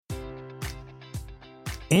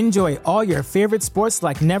Enjoy all your favorite sports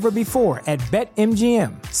like never before at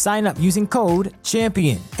BetMGM. Sign up using code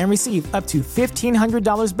CHAMPION and receive up to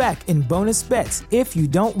 $1,500 back in bonus bets if you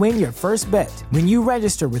don't win your first bet. When you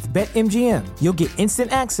register with BetMGM, you'll get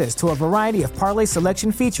instant access to a variety of parlay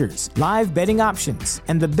selection features, live betting options,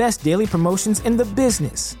 and the best daily promotions in the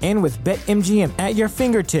business. And with BetMGM at your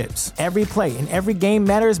fingertips, every play and every game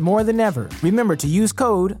matters more than ever. Remember to use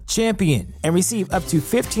code CHAMPION and receive up to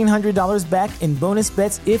 $1,500 back in bonus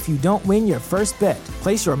bets if you don't win your first bet.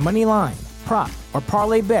 Place your money line, prop, or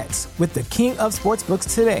parlay bets with the king of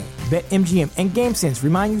sportsbooks today. BetMGM and GameSense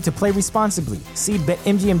remind you to play responsibly. See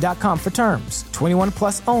BetMGM.com for terms. 21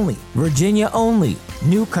 plus only. Virginia only.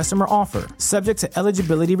 New customer offer. Subject to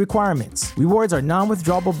eligibility requirements. Rewards are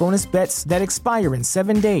non-withdrawable bonus bets that expire in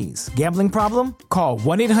 7 days. Gambling problem? Call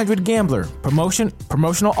 1-800-GAMBLER.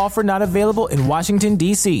 Promotional offer not available in Washington,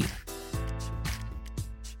 D.C.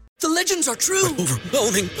 The legends are true.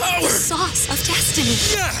 Overwhelming power! The sauce of destiny.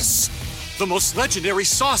 Yes! The most legendary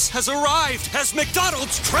sauce has arrived as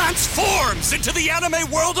McDonald's transforms into the anime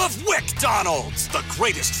world of WickDonald's. The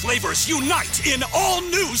greatest flavors unite in all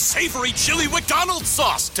new savory chili McDonald's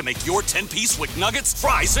sauce to make your 10-piece Wick Nuggets,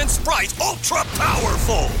 fries, and Sprite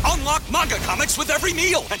ultra-powerful. Unlock manga comics with every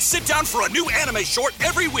meal and sit down for a new anime short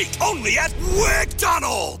every week only at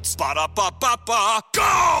WickDonald's. Ba-da-ba-ba-ba,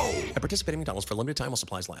 go! At participating McDonald's for a limited time while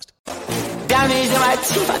supplies last. Diamonds in my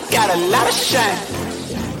teeth, I got a lot of shine.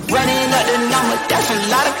 Running up the number, that's a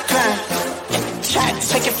lot of crime. Try to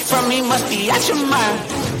take it from me, must be out your mind.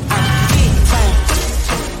 I'm big time,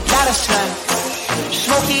 lot of slime.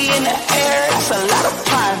 Smoky in the air, that's a lot of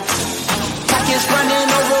pine. Pockets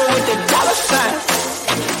running over with the dollar sign.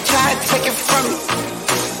 Try to take it from me,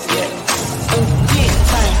 yeah. Big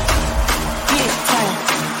time, big time,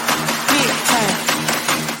 big time.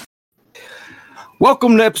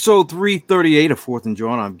 Welcome to episode 338 of Fourth and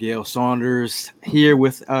Drawn. I'm Gail Saunders here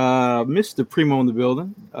with Mr. Primo in the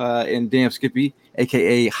building and Dan Skippy,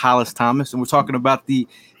 a.k.a. Hollis Thomas. And we're talking about the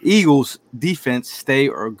Eagles defense, stay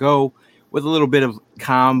or go, with a little bit of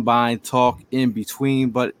combine talk in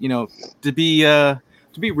between. But, you know, to be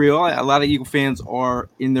real, a lot of Eagle fans are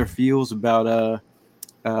in their feels about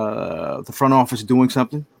the front office doing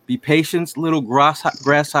something. Be patient, little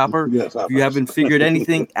grasshopper. Yes, if you haven't figured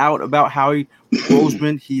anything out about Howie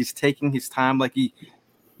Roseman, he's taking his time like he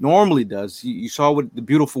normally does. You saw what the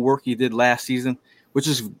beautiful work he did last season, which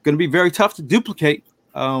is going to be very tough to duplicate.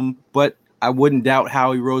 But I wouldn't doubt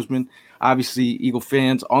Howie Roseman. Obviously, Eagle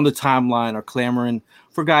fans on the timeline are clamoring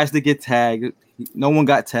for guys to get tagged. No one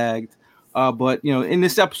got tagged. But you know, in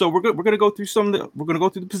this episode, we're going to go through we're going to go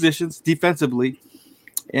through the positions defensively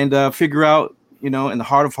and figure out, you know, in the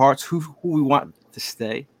heart of hearts, who we want to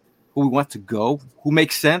stay, who we want to go, who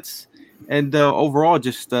makes sense, and overall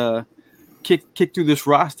just kick through this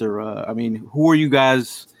roster. I mean, who are you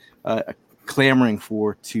guys clamoring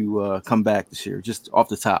for to come back this year? Just off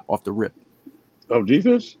the rip. Oh,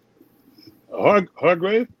 defense?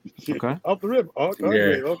 Hargrave? Okay. Off the rip.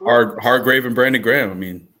 Hargrave and Brandon Graham. I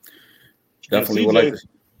mean, definitely would like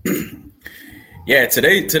this. Yeah,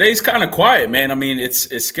 today's kind of quiet, man. I mean,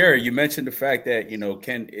 it's scary. You mentioned the fact that, you know,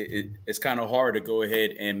 Ken, it's kind of hard to go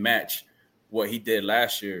ahead and match what he did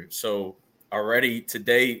last year. So already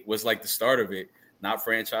today was like the start of it, not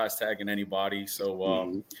franchise tagging anybody.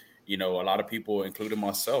 So, you know, a lot of people, including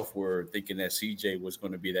myself, were thinking that CJ was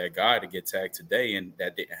going to be that guy to get tagged today, and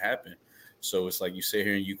that didn't happen. So it's like you sit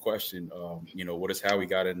here and you question, you know, what is Howie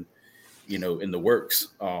got in, you know, in the works?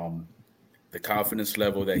 The confidence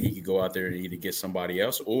level that he could go out there and either get somebody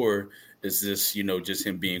else, or is this, you know, just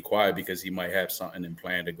him being quiet because he might have something in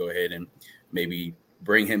plan to go ahead and maybe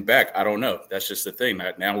bring him back? I don't know. That's just the thing.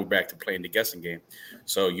 Now we're back to playing the guessing game.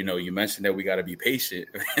 So, you know, you mentioned that we got to be patient.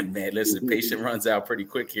 Man, listen, patience runs out pretty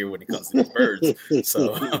quick here when it comes to these birds.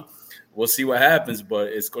 So we'll see what happens, but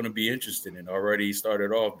it's going to be interesting. And already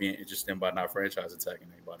started off being interesting by not franchise attacking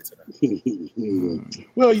anybody today.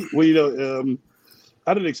 Well, you know,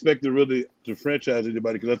 I didn't expect to franchise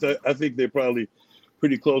anybody because I think they're probably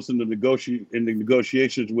pretty close in the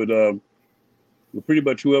negotiations with pretty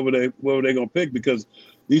much whoever they're gonna pick, because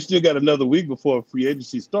they still got another week before free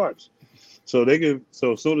agency starts. So they can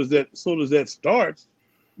so as that starts,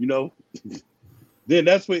 you know, then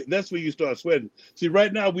that's where you start sweating. See,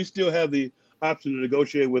 right now we still have the option to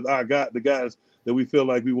negotiate with the guys that we feel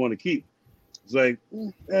like we want to keep. It's like,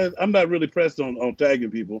 I'm not really pressed on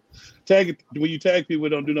tagging people. When you tag people,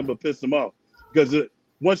 don't do nothing but piss them off. Because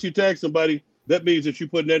once you tag somebody, that means that you're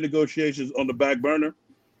putting their negotiations on the back burner.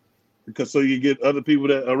 Because so you get other people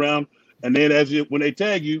that are around, and then when they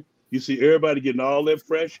tag you, you see everybody getting all that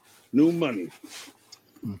fresh new money.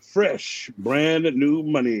 fresh, brand new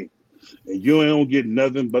money, and you ain't get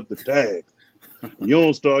nothing but the tag. You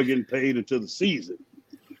don't start getting paid until the season.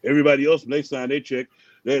 Everybody else, when they sign their check,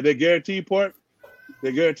 their guarantee part,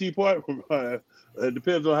 it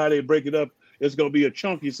depends on how they break it up. It's going to be a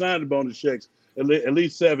chunky signing bonus checks, at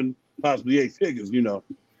least 7, possibly 8 figures,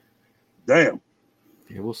 Damn.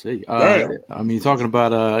 Yeah, we'll see. I mean, talking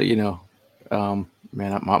about,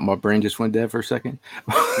 man, my brain just went dead for a second.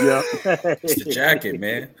 Yeah. It's the jacket,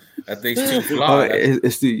 man. I think it's too fly.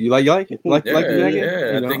 You like it? Like the jacket?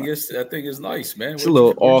 Yeah, I think it's nice, man. It's a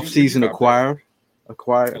little off-season acquired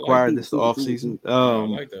this off-season. I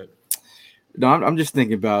like that. No, I'm just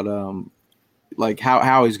thinking about like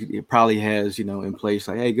how he probably has in place.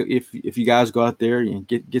 Like, hey, if you guys go out there and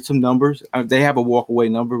get some numbers, they have a walk-away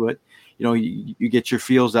number, but you get your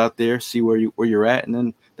feels out there, see where you're at, and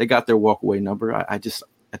then they got their walk-away number. I just,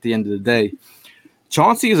 at the end of the day,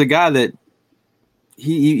 Chauncey is a guy that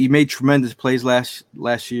he made tremendous plays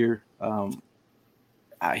last year.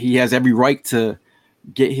 He has every right to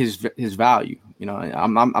get his value.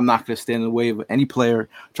 I'm not going to stand in the way of any player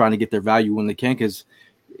trying to get their value when they can, because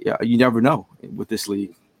you never know with this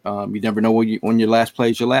league. You never know when your last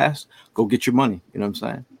play is your last. Go get your money. You know what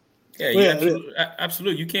I'm saying? Yeah,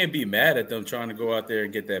 absolutely. You can't be mad at them trying to go out there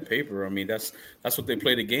and get that paper. I mean, that's what they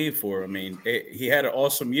play the game for. I mean, he had an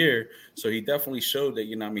awesome year, so he definitely showed that.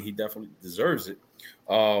 He definitely deserves it.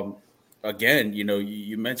 Again,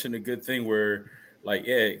 you mentioned a good thing where, like,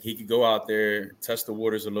 he could go out there, test the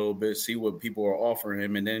waters a little bit, see what people are offering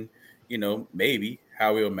him, and then, maybe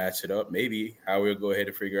how he'll match it up, maybe how he'll go ahead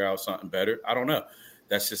and figure out something better. I don't know.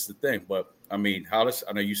 That's just the thing. But I mean, Hollis,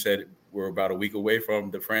 I know you said we're about a week away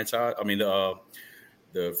from the franchise. I mean,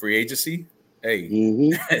 the free agency. Hey,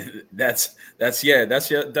 that's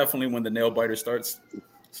definitely when the nail biter starts.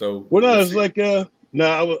 So it's like I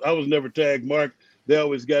was never tagged, Mark. They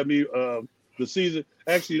always got me the season.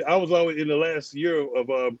 Actually, I was always in the last year of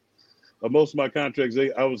most of my contracts.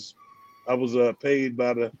 I was paid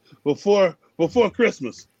by before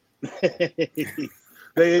Christmas.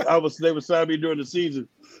 They would sign me during the season.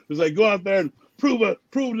 It was like, go out there and prove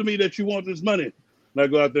to me that you want this money. And I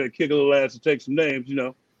go out there and kick a little ass and take some names,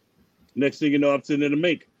 Next thing you know, I'm sitting in the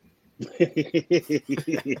mink.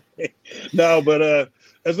 No, but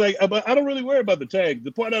it's like, but I don't really worry about the tag.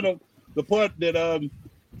 The part that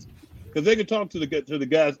because they can talk to the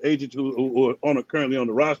guys, agents who are currently on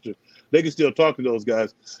the roster. They can still talk to those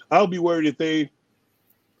guys. I'll be worried if they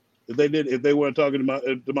weren't talking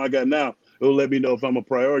to my guy now. It'll let me know if I'm a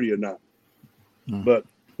priority or not. But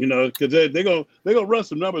because they're gonna run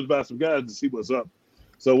some numbers by some guys to see what's up.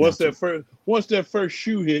 So once that first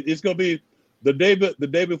shoe hit, it's gonna be the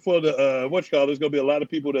day before the there's gonna be a lot of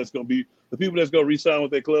people that's gonna be the people that's gonna re-sign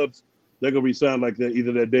with their clubs. They're gonna re-sign like that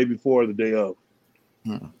either that day before or the day of.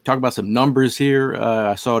 Talk about some numbers here.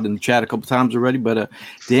 I saw it in the chat a couple times already, but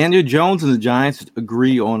Daniel Jones and the Giants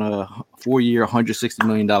agree on a 4-year, $160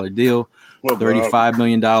 million deal, $35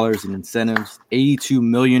 million in incentives, $82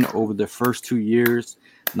 million over the first 2 years,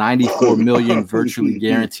 $94 million virtually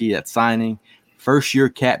guaranteed at signing. First year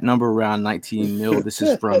cap number around 19 mil. This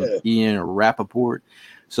is from Ian Rappaport.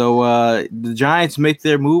 So the Giants make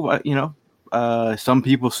their move. Some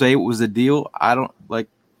people say it was a deal. I don't like.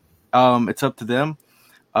 It's up to them.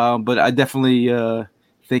 But I definitely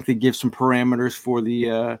think they give some parameters for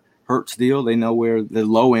the Hurts deal. They know where the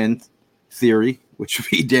low end theory, which would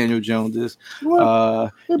be Daniel Jones, is.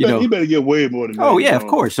 He better get way more than that. Oh yeah, of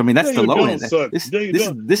course. I mean, that's Daniel the low end. This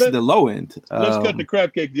is the low end. Let's cut the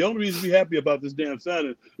crap cake. The only reason we're happy about this damn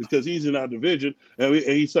signing is because he's in our division and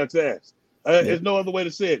he sucks ass. There's no other way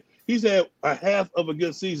to say it. He's had a half of a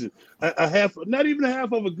good season. Not even a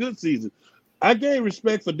half of a good season. I gained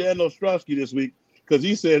respect for Dan Ostrowski this week because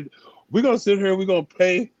he said, we're going to sit here, we're going to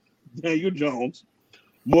pay Daniel Jones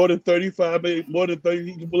more than 35 million,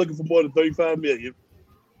 he's looking for more than 35 million.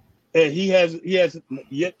 And he has yet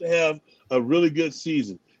to have a really good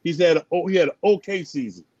season. He had an okay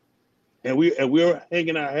season. And we're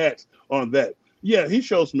hanging our hats on that. Yeah, he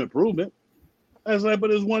showed some improvement. I was like,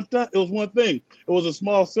 but it was one thing. It was a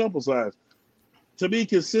small sample size. To me,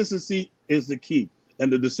 consistency is the key.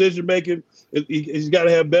 And the decision making, he's got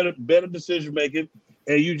to have better decision making,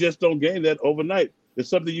 and you just don't gain that overnight. It's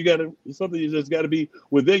something you just got to be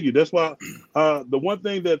within you. That's why the one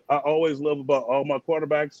thing that I always love about all my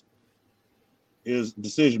quarterbacks is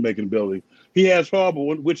decision making ability. He has horrible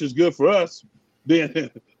one, which is good for us. Being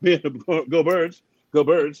go Birds, go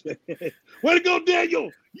Birds. Way to go, Daniel!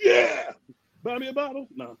 Yeah, buy me a bottle.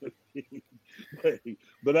 No,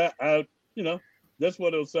 but I that's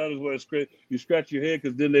one of those signs where it's great. You scratch your head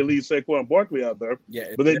because then they leave Saquon Barkley out there.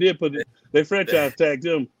 Yeah, but they did put They franchise tagged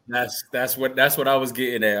him. That's what I was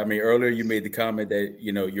getting at. I mean, earlier you made the comment that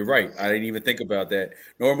you're right. I didn't even think about that.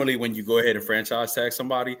 Normally, when you go ahead and franchise tag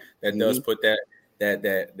somebody, that does put that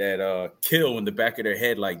kill in the back of their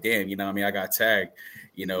head. Like, damn, I got tagged.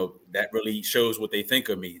 That really shows what they think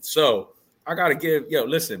of me. So I gotta give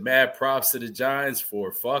mad props to the Giants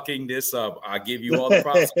for fucking this up. I give you all the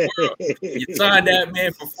props in the world. You signed that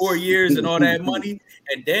man for 4 years and all that money,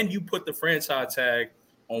 and then you put the franchise tag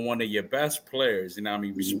on one of your best players.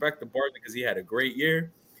 Respect the Barkley because he had a great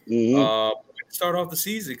year. Start off the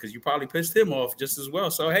season because you probably pissed him off just as well.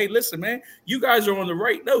 So hey, listen, man, you guys are on the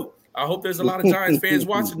right note. I hope there's a lot of Giants fans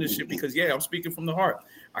watching this shit because I'm speaking from the heart.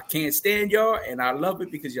 I can't stand y'all, and I love it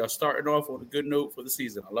because y'all starting off on a good note for the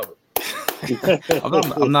season. I love it.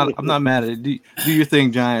 I'm not mad at it. Do your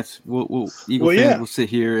thing, Giants. Eagle fans will sit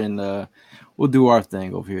here and we'll do our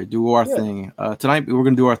thing over here. Do our thing. Tonight we're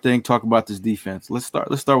gonna do our thing. Talk about this defense. Let's start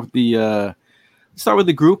with the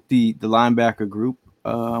group, the linebacker group.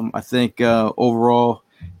 I think overall,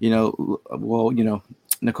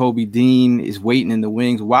 Nakobe Dean is waiting in the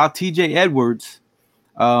wings while TJ Edwards,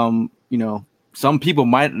 some people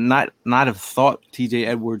might not have thought TJ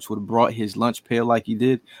Edwards would have brought his lunch pail like he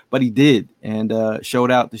did, but he did and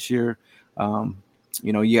showed out this year.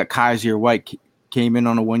 You got Kaiser White came in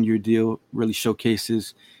on a 1-year deal, really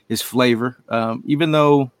showcases his flavor. Even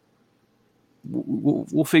though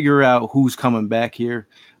we'll figure out who's coming back here.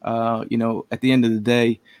 At the end of the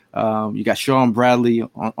day, you got Sean Bradley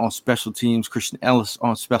on special teams, Christian Ellis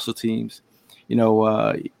on special teams.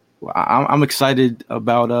 I'm excited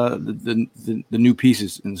about the new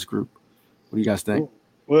pieces in this group. What do you guys think?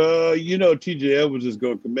 Well, TJ Edwards is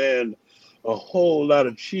going to command a whole lot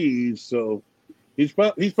of cheese, so he's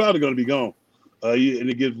probably going to be gone. And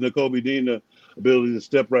it gives Nakobe Dean the ability to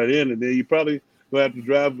step right in, and then you probably going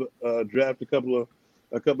to have to draft a couple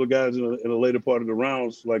of guys in a later part of the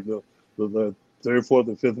rounds, like the third, fourth,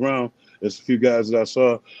 and fifth round. There's a few guys that I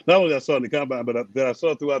saw, not only that I saw in the combine, but that I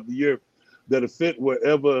saw throughout the year that have fit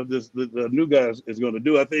wherever the new guy is going to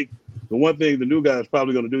do. I think the one thing the new guy is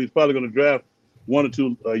probably going to do, he's probably going to draft one or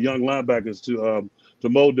two young linebackers to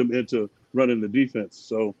mold them into running the defense.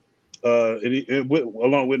 So,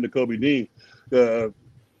 along with Nakobe Dean.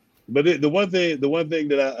 But the one thing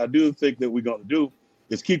that I do think that we're going to do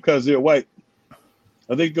is keep Kaiser White.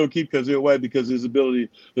 I think you're going to keep Kaiser White because his ability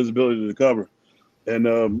to cover, and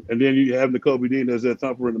then you have Nakobe Dean as that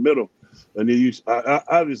thumper in the middle, and then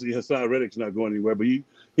obviously Hassan Reddick's not going anywhere, but he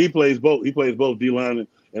plays both. He plays both D line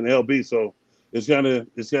and LB, so it's kind of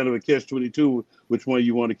a catch-22 which one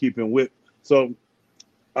you want to keep him with. So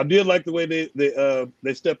I did like the way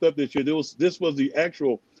they stepped up this year. This was the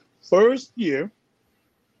actual first year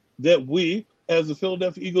that we, as the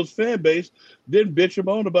Philadelphia Eagles fan base, didn't bitch and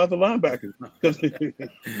moan about the linebackers.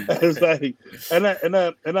 It's like, I'm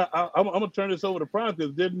gonna turn this over to Prime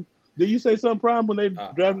because did you say something, Prime, when they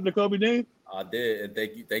drafted Nakobe Dean? I did,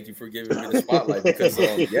 and thank you for giving me the spotlight because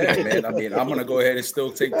man, I mean, I'm gonna go ahead and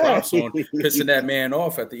still take props on pissing that man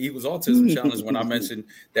off at the Eagles Autism Challenge when I mentioned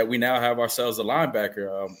that we now have ourselves a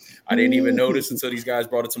linebacker. I didn't even notice until these guys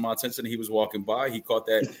brought it to my attention. He was walking by, he caught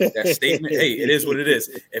that statement. Hey, it is what it is.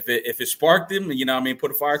 If it sparked him,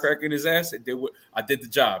 put a firecracker in his ass, I did the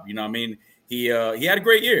job. He had a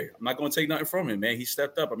great year. I'm not going to take nothing from him, man. He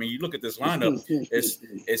stepped up. I mean, you look at this lineup.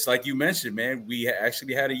 It's like you mentioned, man. We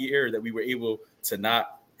actually had a year that we were able to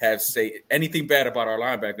not say anything bad about our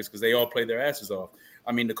linebackers because they all played their asses off.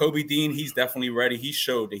 I mean, Nakobe Dean, he's definitely ready. He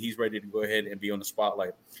showed that he's ready to go ahead and be on the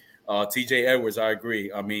spotlight. TJ Edwards, I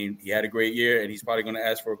agree. I mean, he had a great year, and he's probably going to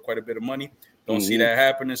ask for quite a bit of money. Don't see that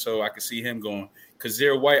happening, so I can see him going.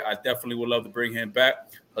 Kaiser White, I definitely would love to bring him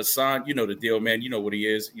back. Hassan, you know the deal, man. You know what he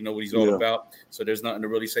is. You know what he's all about. So there's nothing to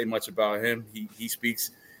really say much about him. He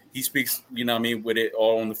speaks, with it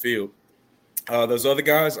all on the field. Those other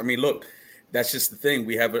guys, I mean, look, that's just the thing.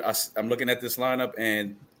 I'm looking at this lineup,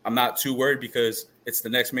 and I'm not too worried because it's the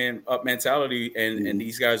next man up mentality, and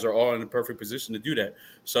these guys are all in the perfect position to do that.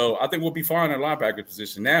 So I think we'll be fine in the linebacker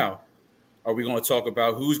position. Now, are we going to talk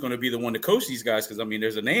about who's going to be the one to coach these guys? Because, I mean,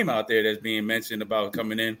 there's a name out there that's being mentioned about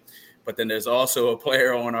coming in. But then there's also a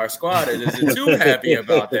player on our squad that isn't too happy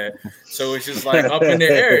about that. So it's just like up in the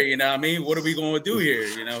air, What are we going to do here,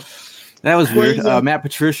 That was weird. Matt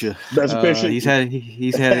Patricia. He's had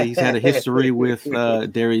a history with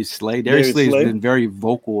Darius Slay. Darius Slay has been very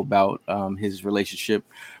vocal about his relationship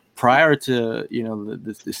prior to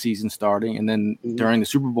the season starting, and then during the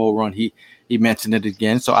Super Bowl run, he mentioned it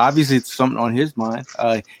again. So obviously it's something on his mind.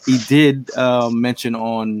 He did mention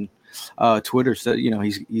on Twitter said,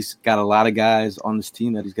 he's got a lot of guys on this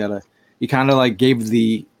team that he kind of like gave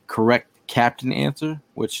the correct captain answer,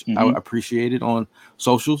 which I appreciated on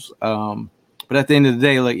socials. But at the end of the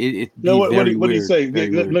day, like it what did he say?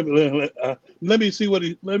 Let me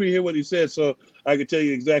hear what he said, so I can tell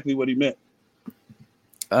you exactly what he meant.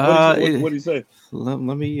 What did he say? Let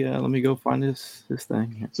me go find this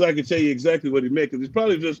thing here. So I can tell you exactly what he meant, because it's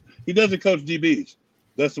probably he doesn't coach DBs.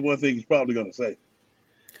 That's the one thing he's probably going to say.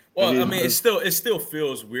 Well, I mean, it still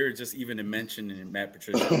feels weird just even to mention Matt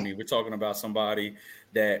Patricia. I mean, we're talking about somebody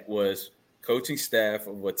that was coaching staff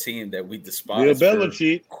of a team that we despise for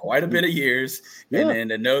quite a bit of years, and then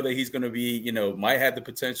to know that he's going to be, might have the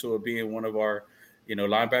potential of being one of our,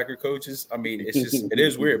 linebacker coaches. I mean, it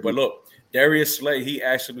is weird. But look, Darius Slay, he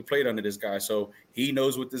actually played under this guy, so he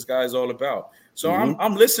knows what this guy is all about. So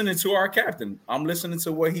I'm listening to our captain. I'm listening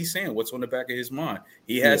to what he's saying, what's on the back of his mind.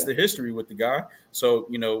 He has the history with the guy. So,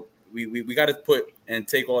 we got to put and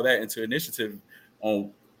take all that into initiative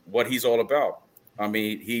on what he's all about. I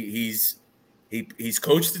mean, he's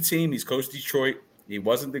coached the team. He's coached Detroit. He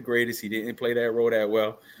wasn't the greatest. He didn't play that role that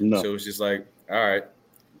well. No. So it's just like, all right,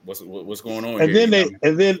 what's going on? And here,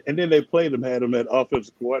 then they played him, had him at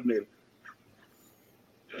offensive coordinator.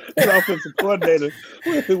 Offensive coordinator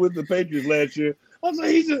with the Patriots last year. I was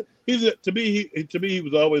like, to me he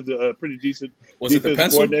was always a pretty decent. Was it the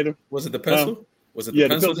pencil? Coordinator. Was it the pencil? Was it the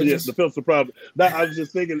pencil? The pencil problem. Now, I was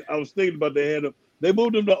thinking about they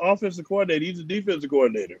moved him to offensive coordinator. He's a defensive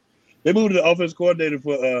coordinator. They moved to the offensive coordinator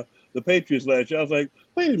for the Patriots last year. I was like,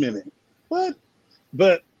 wait a minute, what?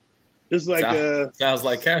 But it's like sounds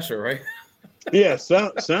like Casher, right? Yeah,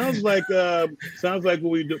 sounds like when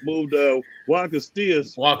we moved Juan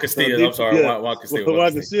Castillas. Juan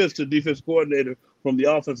Castillas to defense coordinator from the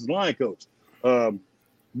offensive line coach.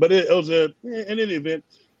 But it was in any event,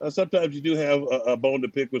 sometimes you do have a bone to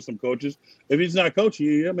pick with some coaches. If he's not coaching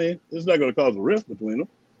you, I mean, it's not going to cause a rift between them.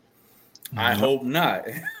 I hope not.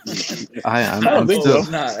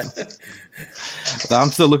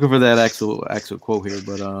 I'm still looking for that actual quote here,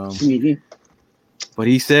 but But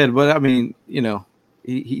he said, I mean,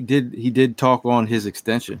 he did talk on his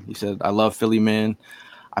extension. He said, I love Philly, man.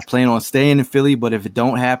 I plan on staying in Philly, but if it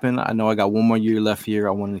don't happen, I know I got one more year left here.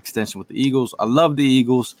 I want an extension with the Eagles. I love the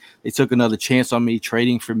Eagles. They took another chance on me,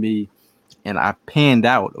 trading for me, and I panned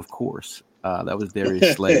out, of course. That was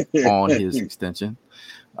Darius Slay on his extension.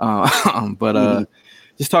 But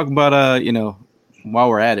just talking about, while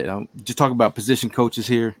we're at it, just talking about position coaches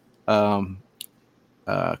here.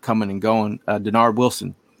 Coming and going. Denard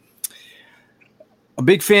Wilson, a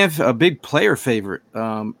big player favorite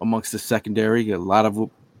amongst the secondary. A lot of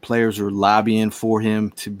players are lobbying for him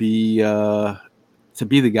to be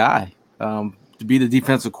the guy, to be the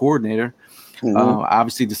defensive coordinator.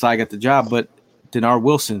 Obviously, Desai got the job, but Denard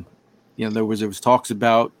Wilson, there was talks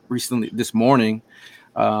about recently this morning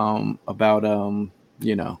about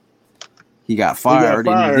he got fired.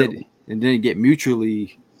 And didn't get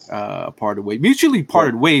mutually parted ways. Mutually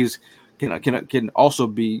parted ways can also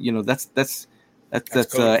be, that's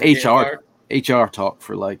HR talk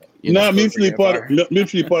for like. Mutually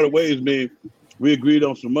parted ways mean we agreed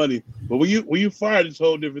on some money, but when you fired, it's a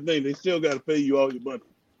whole different thing. They still got to pay you all your money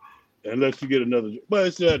unless you get another job. But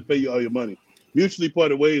they still have to pay you all your money. Mutually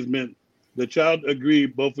parted ways meant the child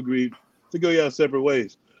both agreed to go your separate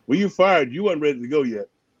ways. When you fired, you weren't ready to go yet.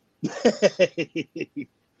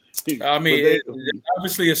 I mean, there's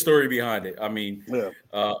obviously a story behind it. I mean,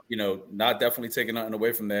 not definitely taking nothing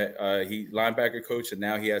away from that. He linebacker coach, and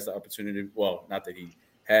now he has the opportunity. Well, not that he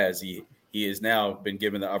has. He has now been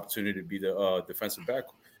given the opportunity to be the defensive back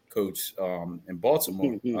coach in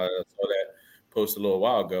Baltimore. I saw that post a little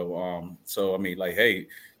while ago. So I mean, like, hey,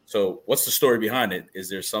 so what's the story behind it? Is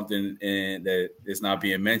there something that is not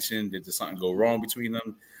being mentioned? Did something go wrong between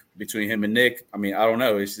them? Between him and Nick, I mean, I don't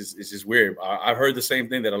know. It's just weird. I've heard the same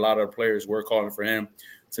thing that a lot of players were calling for him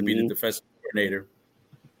to be the defensive coordinator.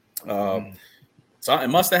 So it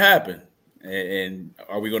must have happened. And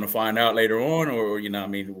are we going to find out later on, or I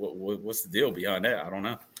mean, what's the deal behind that? I don't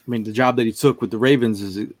know. I mean, the job that he took with the Ravens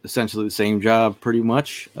is essentially the same job, pretty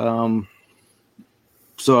much. So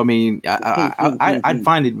I mean, I'd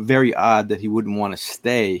find it very odd that he wouldn't want to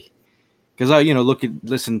stay, because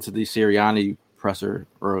listen to the Sirianni presser,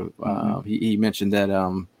 or he mentioned that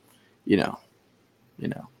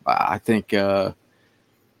I think the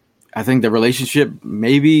relationship,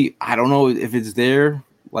 maybe, I don't know if it's there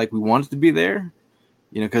like we want it to be there,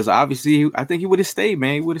 because obviously I think he would have stayed,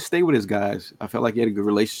 man. He would have stayed with his guys. I felt like he had a good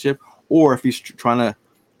relationship. Or if he's trying to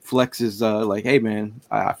flex his like, hey man,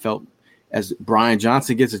 I felt as Brian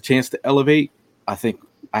Johnson gets a chance to elevate, I think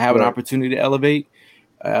I have an opportunity to elevate.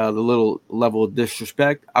 The little level of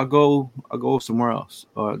disrespect, I'll go somewhere else.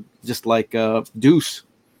 Just like Deuce,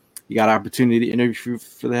 He got an opportunity to interview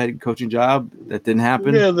for the head coaching job. That didn't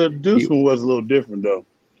happen. Yeah, the Deuce one was a little different though.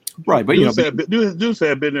 Right, but Deuce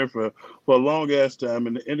had been there for a long ass time,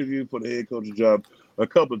 and the interview for the head coaching job a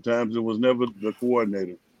couple of times. It was never the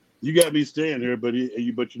coordinator. You got me staying here, but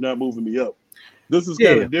you're not moving me up. This is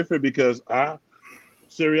kind of different because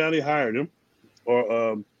Sirianni hired him,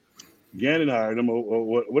 or Gannon hired him,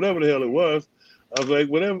 or whatever the hell it was. I was like,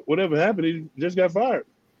 whatever happened, he just got fired.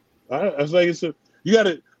 I was like, you got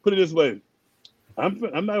to put it this way. I'm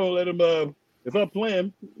not gonna let him. If I'm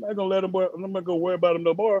playing, I'm not gonna let him. I'm not gonna worry about him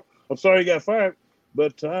no more. I'm sorry he got fired,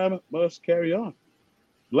 but time must carry on.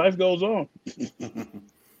 Life goes on.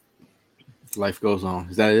 Life goes on.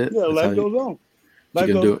 Is that it? Yeah, life goes on. What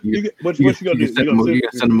you gonna do? You gonna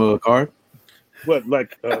send him a card? What?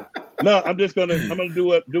 Like? No, I'm gonna do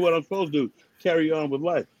what I'm supposed to do. Carry on with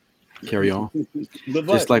life. Carry on.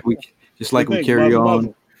 Just like we carry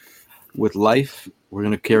on with life. We're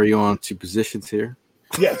gonna carry on to positions here.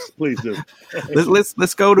 Yes, please do.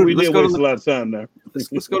 let's go to. We did waste a lot of time there.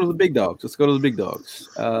 Let's go to the big dogs. The big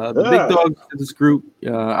dogs in this group.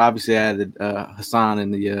 Obviously, I added Hassan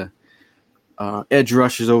and the edge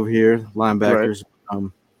rushers over here, linebackers.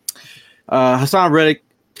 Right. Hassan Reddick.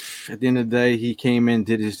 At the end of the day, he came in,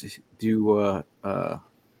 did his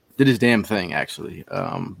damn thing. Actually,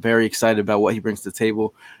 very excited about what he brings to the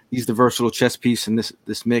table. He's the versatile chess piece in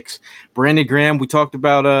this mix. Brandon Graham, we talked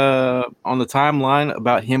about on the timeline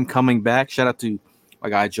about him coming back. Shout out to my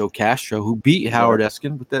guy Joe Castro, who beat Howard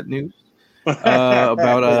Eskin with that news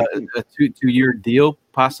about a two-year deal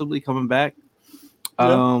possibly coming back.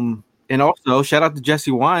 And also shout out to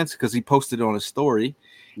Jesse Wines because he posted it on his story,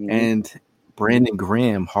 and Brandon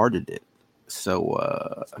Graham hearted it.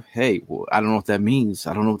 So, hey, well, I don't know what that means.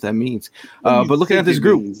 But looking at this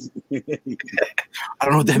group, I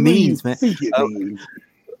don't know what that means, man.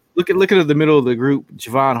 Looking at the middle of the group,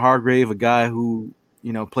 Javon Hargrave, a guy who,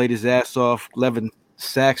 played his ass off, 11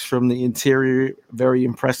 sacks from the interior, very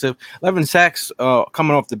impressive. 11 sacks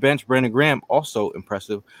coming off the bench. Brandon Graham, also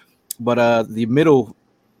impressive. But the middle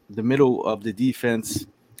of the defense,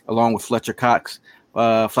 along with Fletcher Cox.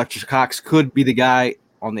 Fletcher Cox could be the guy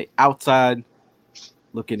on the outside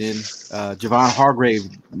looking in. Javon Hargrave,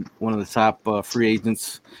 one of the top free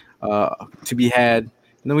agents to be had.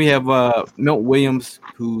 And then we have Milt Williams,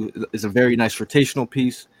 who is a very nice rotational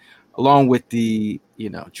piece, along with the,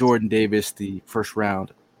 Jordan Davis, the first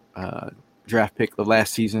round draft pick of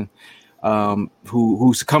last season,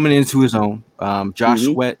 who's coming into his own. Josh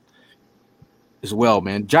Sweat as well,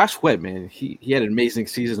 man. Josh Sweat, man, he had an amazing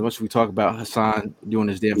season. As much as we talk about Hassan doing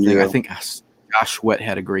his damn thing, I think Josh Sweat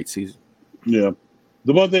had a great season. Yeah,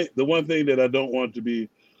 the one thing that I don't want to be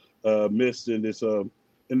missed in this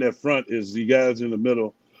in that front is the guys in the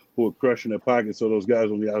middle who are crushing their pockets, so those guys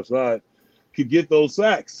on the outside could get those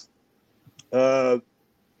sacks. I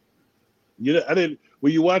didn't.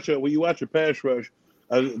 When you watch a pass rush,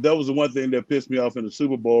 that was the one thing that pissed me off in the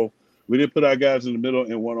Super Bowl. We didn't put our guys in the middle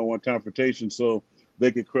in one-on-one confrontation so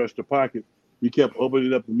they could crush the pocket. We kept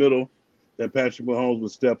opening up the middle, that Patrick Mahomes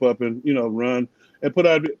would step up and run and put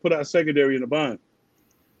our secondary in the bind.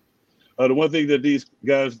 The one thing that these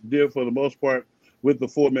guys did for the most part with the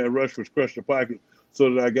four-man rush was crush the pocket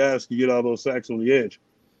so that our guys could get all those sacks on the edge.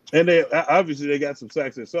 And they got some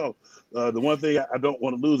sacks themselves. The one thing I don't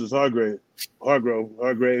want to lose is Hargrave.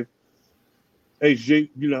 HG,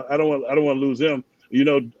 I don't want to lose him.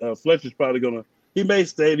 Fletcher's probably gonna. He may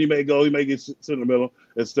stay. He may go. He may get sit in the middle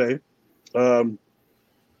and stay.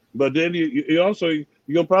 But then you also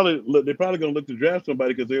you're probably they're probably gonna look to draft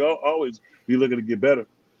somebody because they always be looking to get better.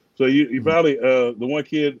 So you probably the one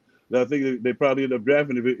kid that I think they probably end up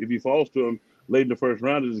drafting if he falls to him late in the first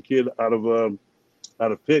round is a kid out of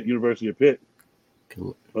Pitt, University of Pitt.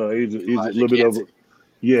 Cool. He's a little bit of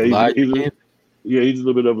he's a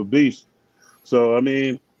little bit of a beast. So I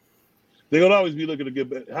mean, they're gonna always be looking to get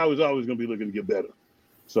better. Howard's always gonna be looking to get better.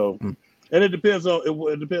 So, and it depends on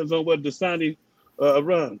what Dasani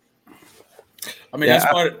run. I mean, that's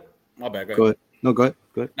part of my bad. Go ahead. No, go ahead.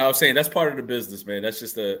 No, I'm saying that's part of the business, man. That's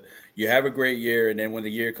just you have a great year, and then when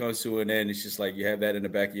the year comes to an end, it's just like you have that in the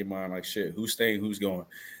back of your mind, like shit, who's staying, who's going.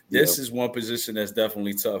 This is one position that's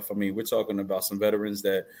definitely tough. I mean, we're talking about some veterans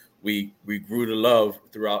that we grew to love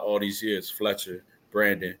throughout all these years. Fletcher,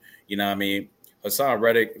 Brandon, you know what I mean? Hassan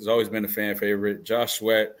Reddick has always been a fan favorite. Josh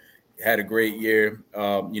Sweat had a great year.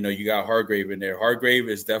 You got Hargrave in there. Hargrave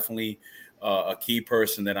is definitely a key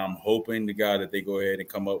person that I'm hoping to God that they go ahead and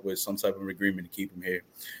come up with some type of agreement to keep him here.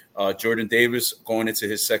 Jordan Davis going into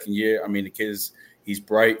his second year. I mean, the kid's he's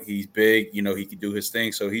bright, he's big, he can do his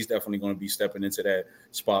thing. So he's definitely going to be stepping into that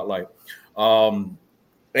spotlight.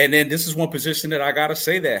 And then this is one position that I gotta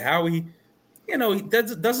say that Howie, he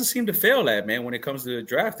doesn't seem to fail at, man, when it comes to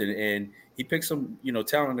drafting, and he picked some,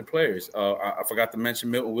 talented players. I forgot to mention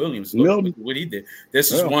Milton Williams. Look what he did.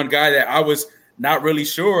 This is one guy that I was not really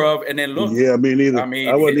sure of, and then look, yeah, me neither. I mean,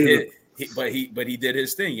 I wasn't either. But he did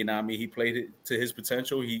his thing, he played it to his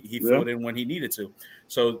potential. He filled in when he needed to.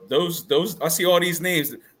 So those I see all these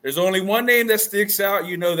names. There's only one name that sticks out,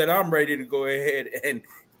 that I'm ready to go ahead and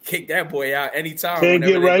kick that boy out anytime. Can't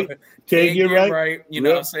get right. You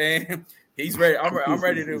know what I'm saying? He's ready. I'm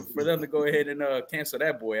ready for them to go ahead and cancel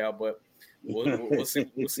that boy out. But we'll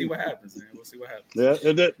see. We'll see what happens, man. We'll see what happens. Yeah,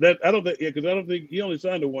 and that I don't think. Yeah, because I don't think he only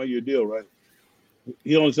signed a 1-year deal, right?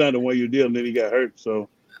 He only signed a 1-year deal, and then he got hurt. So,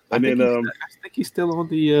 I think he's still on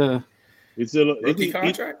the. He's still rookie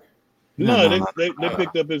contract. No, they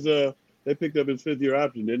picked up his 5th-year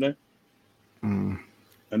option, didn't they? Mm.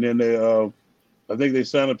 And then they I think they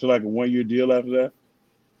signed up to like a 1-year deal after that.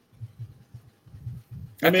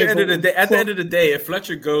 At the end of the day, if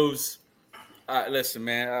Fletcher goes, listen,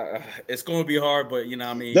 man, it's going to be hard, but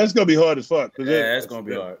that's going to be hard as fuck. Yeah, that's going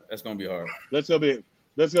to be hard. That's going to be hard. That's going to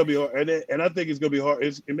be hard, and I think it's going to be hard.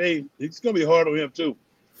 It's going to be hard on him too.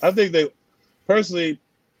 I think they personally,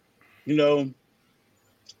 it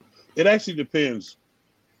actually depends.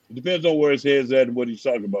 It depends on where his head's at and what he's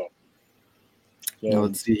talking about. So,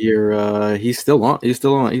 let's see here. He's still on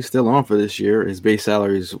for this year. His base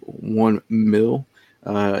salary is $1 million.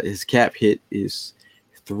 His cap hit is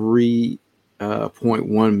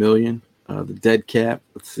 $3.1 million. The dead cap.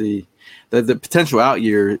 Let's see. The potential out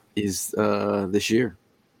year is this year.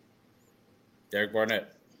 Derek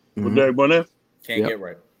Barnett. Mm-hmm. Derek Barnett can't get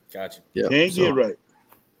right. Gotcha. Can't get right.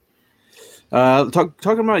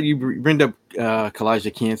 Talking about you bring up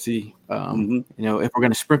Kalijah Kancey. If we're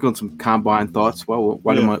going to sprinkle in some combine thoughts, might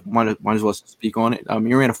as well speak on it.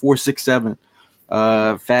 He ran a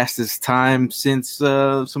 4.67, fastest time since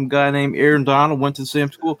some guy named Aaron Donald went to the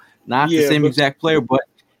same school. Not the same exact player, but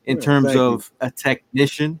in terms of a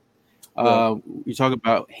technician, you talk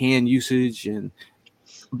about hand usage and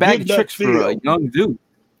bag of tricks for a young dude.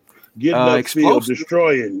 Get that field,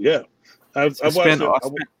 destroying. Yeah, I spent all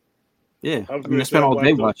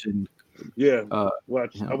day watching. Yeah, I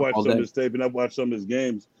watched some of his tape, and I watched some of his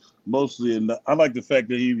games mostly, and I like the fact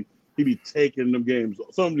that he be taking them games.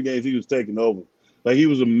 Some of the games he was taking over, like he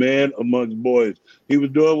was a man amongst boys. He was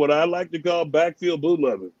doing what I like to call backfield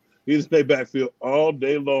bootlegging. He just play backfield all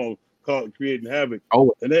day long, creating havoc,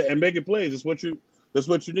 and making plays. That's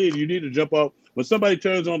what you need. You need to jump off when somebody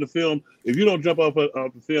turns on the film. If you don't jump off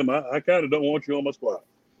the film, I kind of don't want you on my squad.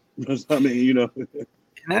 I mean,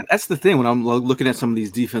 And that's the thing when I'm looking at some of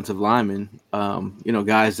these defensive linemen,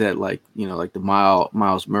 guys that like the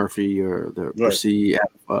Miles Murphy or the Percy at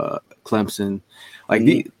Clemson,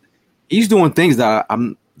 he's doing things that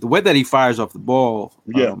the way that he fires off the ball.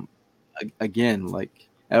 Again,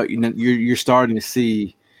 you're starting to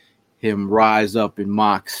see him rise up in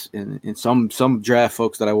mocks, and some draft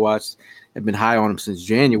folks that I watched have been high on him since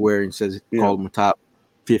January and called him a top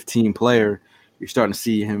 15 player. You're starting to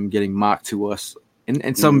see him getting mocked to us.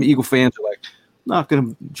 And some Eagle fans are like, not going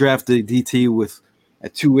to draft the DT with a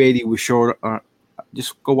 280 with short.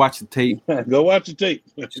 Just go watch the tape. Go watch the tape.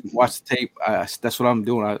 Just watch the tape. That's what I'm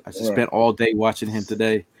doing. I just spent all day watching him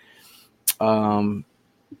today,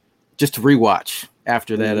 just to rewatch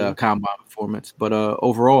after that combine performance. But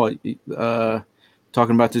overall,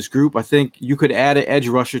 talking about this group, I think you could add an edge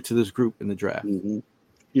rusher to this group in the draft. Mm-hmm.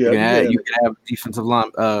 You could have a defensive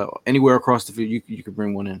line anywhere across the field. You could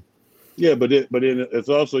bring one in. Yeah, but it's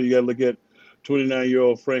also you got to look at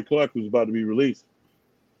 29-year-old Frank Clark who's about to be released.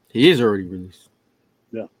 He is already released.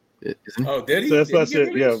 Yeah. Oh, did he? So that's what I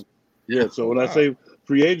said. Yeah. So when I say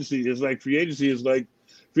free agency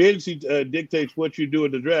dictates what you do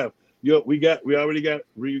in the draft. We got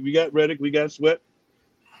Reddick, we got Sweat.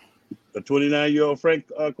 A 29-year-old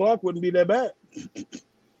Frank Clark wouldn't be that bad.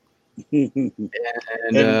 and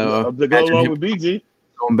to go along with BG,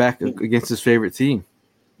 going back against his favorite team.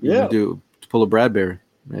 To pull a Bradbury,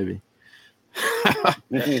 maybe.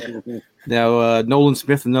 Now, Nolan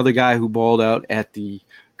Smith, another guy who balled out at the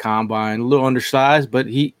combine, a little undersized, but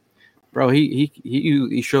he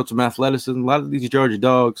showed some athleticism. A lot of these Georgia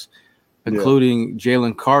dogs, including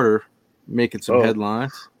Jalen Carter, making some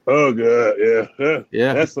headlines. Oh god,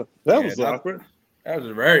 yeah. That was awkward. That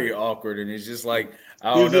was very awkward, and it's just like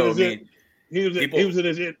I don't know. He was in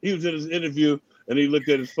his interview, and he looked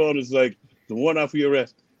at his phone. It's like the one off of your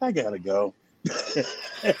arrest. I gotta go. I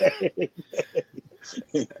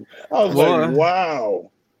was like, wow.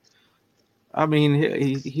 I mean,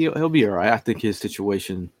 he'll be all right. I think his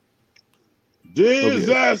situation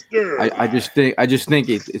Disaster. I just think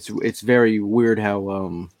it's very weird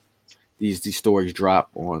how these stories drop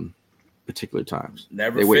on particular times.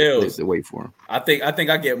 Never fails. They wait for them. I think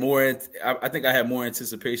I get more. I think I have more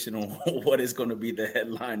anticipation on what is going to be the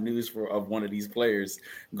headline news of one of these players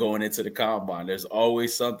going into the combine. There's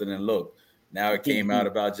always something. And look, now it came out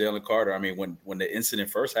about Jalen Carter. I mean, when the incident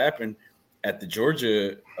first happened at the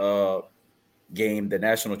Georgia game, the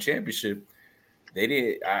national championship, I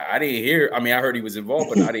didn't hear. I mean, I heard he was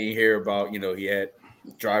involved, but I didn't hear about he had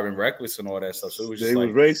driving reckless and all that stuff. So it was just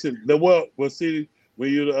was racing. Well, see,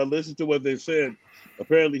 when you listen to what they said,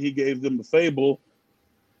 apparently he gave them a fable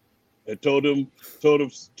and told him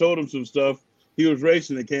some stuff. He was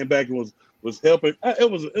racing and came back and was helping.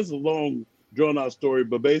 It's a long, drawn out story,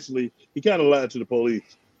 but basically he kind of lied to the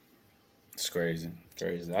police. It's crazy. So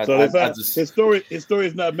his story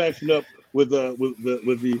is not matching up with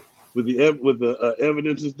the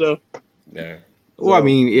evidence and stuff. Yeah. Well, I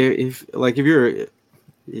mean, if you're,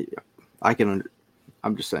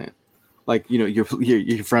 I'm just saying, like, your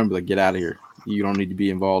friend be like, get out of here. You don't need to be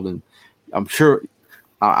involved in. I'm sure.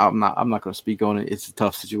 I'm not going to speak on it. It's a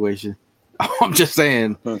tough situation. I'm just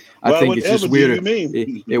saying. I think it's just weird.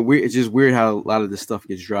 It's just weird how a lot of this stuff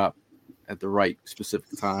gets dropped at the right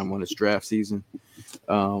specific time when it's draft season.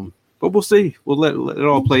 But we'll see. We'll let it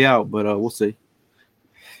all play out. But we'll see.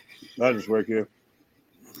 I just work here.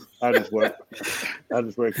 Hey,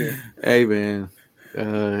 man.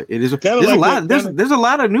 It is there's a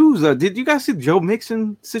lot of news. Did you guys see the Joe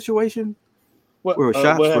Mixon situation? Where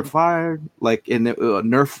shots were fired, like, and a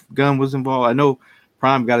Nerf gun was involved. I know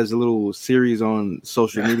Prime got his little series on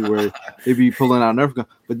social media where they be pulling out Nerf gun,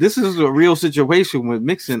 but this is a real situation with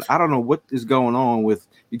Mixon. I don't know what is going on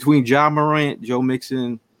between Ja Morant, Joe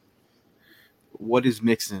Mixon. What is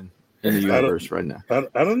Mixon in the universe right now?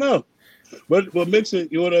 I don't know. But Mixon,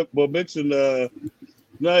 Mixon. No,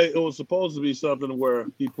 it was supposed to be something where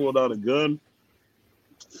he pulled out a gun.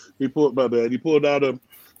 He pulled out a.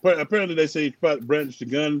 Apparently, they say he brandished a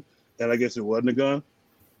gun, and I guess it wasn't a gun.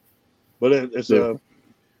 But is that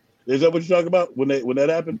what you're talking about when that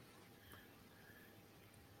happened?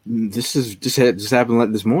 This happened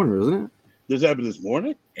like this morning, isn't it? This happened this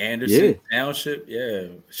morning. Anderson Township, yeah.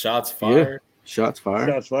 Shots fired. Yeah. Shots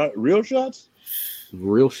fired. Real shots.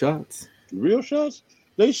 Real shots.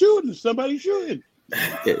 They shooting. Somebody shooting.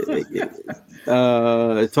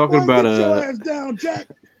 Talking about your ass down, Jack.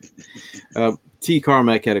 T.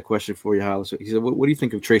 Carmack had a question for you, Hollis. He said, "What do you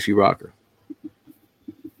think of Tracy Rocker?"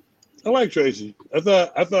 I like Tracy. I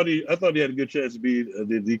thought he had a good chance to be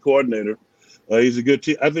the coordinator. He's a good.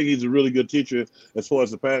 I think he's a really good teacher as far as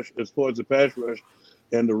the pass rush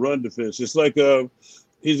and the run defense. It's like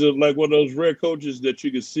he's like one of those rare coaches that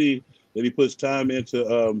you can see that he puts time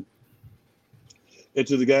into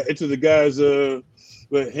the guys'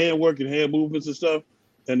 hand work and hand movements and stuff,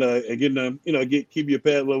 and getting them, keep your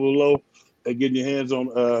pad level low and getting your hands on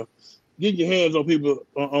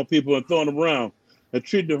people and throwing them around and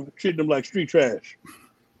treating them like street trash.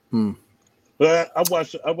 But I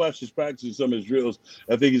watched his practice and some of his drills.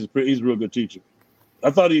 I think he's a real good teacher. I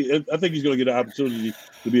think he's going to get an opportunity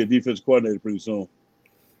to be a defense coordinator pretty soon.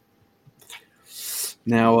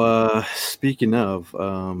 Now, speaking of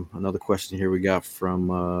another question here, we got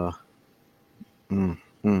from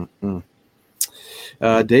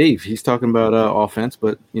Dave. He's talking about offense,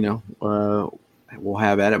 but we'll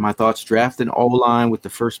have at it. My thoughts: drafting O-line with the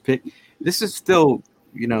first pick. This is still,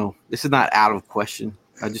 this is not out of question.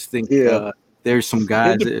 I just think there's some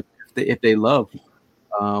guys if they love.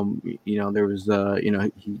 There was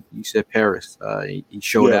he said Paris. He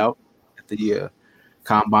showed out at the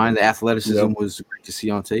combine. The athleticism was great to see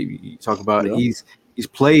on tape. You talk about he's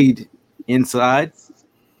played inside.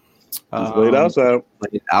 He's played outside.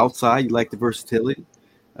 Played outside. You like the versatility.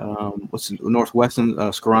 What's Northwestern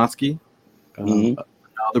Skoronsky,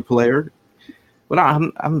 another player. But I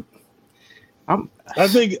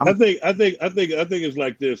think it's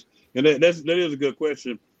like this, and that is a good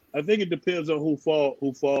question. I think it depends on who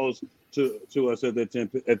falls to us at that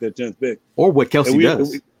 10th pick, or what Kelsey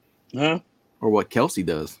does, or what Kelsey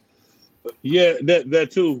does. Yeah, that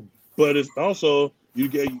too. But it's also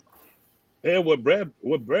what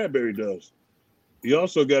Bradbury does. You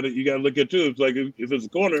also got to look at too. It's like if it's a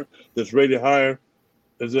corner that's rated higher,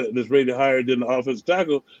 than the offensive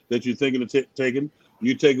tackle that you're thinking of taking,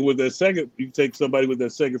 you take it with that second. You take somebody with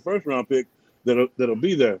that second first round pick that'll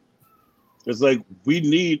be there. It's like we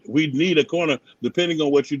need a corner depending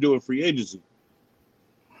on what you do in free agency.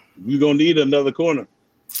 You're gonna need another corner.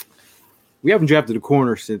 We haven't drafted a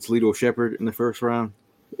corner since Lito Shepherd in the first round.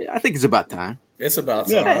 I think it's about time. It's about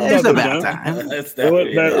time. It's about time. It's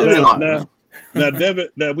definitely Now Devin,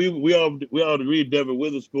 we all agreed Devin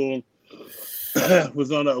Witherspoon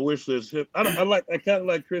was on our wish list. I kind of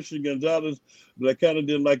like Christian Gonzalez, but I kind of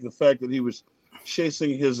didn't like the fact that he was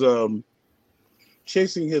chasing his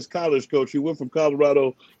college coach. He went from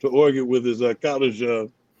Colorado to Oregon with his college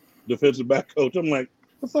defensive back coach. I'm like,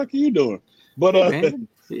 what the fuck are you doing? But Man,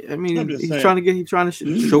 I mean, he's trying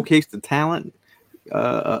to showcase the talent,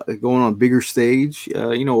 going on a bigger stage.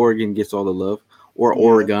 Oregon gets all the love, or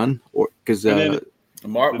Oregon, or because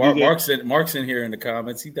Mark's in here in the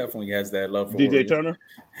comments. He definitely has that love for DJ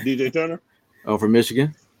Turner. Oh, from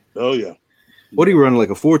Michigan. Oh yeah. What are you running, like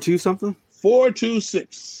a 4.2 something?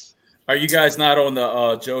 4.26. Are you guys not on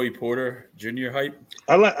the Joey Porter Jr. hype?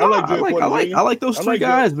 I like those three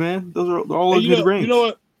guys, man. Those are all in good range.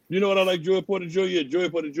 You know what I like Joey Porter Jr. Joey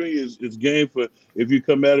Porter Jr. is game for if you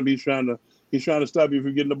come at him, he's trying to stop you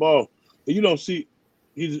from getting the ball. And you don't see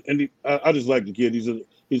I just like the kid.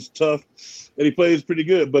 He's tough and he plays pretty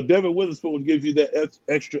good. But Devin Witherspoon gives you that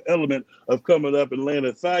extra element of coming up and laying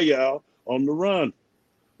a thigh out on the run.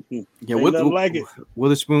 Yeah,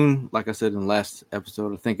 Witherspoon, like I said in the last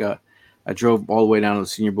episode, I think I drove all the way down to the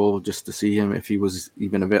Senior Bowl just to see him if he was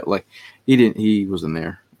even available. Like he wasn't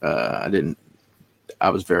there. I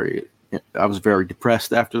was very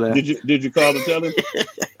depressed after that. Did you call to tell him?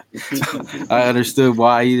 I understood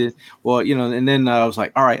why he did. Well, and then I was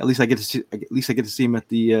like, all right, at least I get to see him at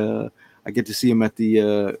the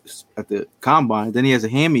combine. Then he has a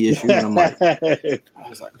hammy issue, and I'm like, I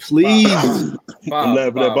was like, please,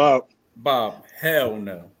 Bob, hell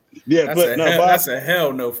no. Yeah, that's a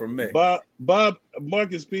hell no from me. Bob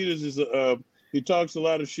Marcus Peters is he talks a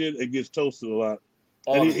lot of shit and gets toasted a lot,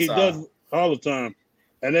 he does all the time.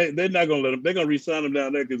 And they're not gonna let him. They're gonna re-sign him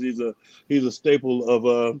down there because he's a staple of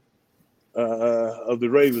the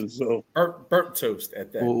Ravens. So burnt toast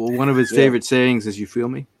at that. Well, one of his favorite sayings is, "You feel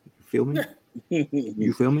me? You feel me?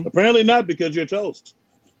 You feel me?" Apparently not, because you're toast.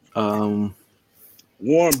 Warm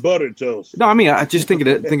buttered toast. No, I mean, I just think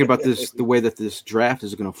about this, the way that this draft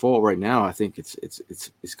is going to fall right now. I think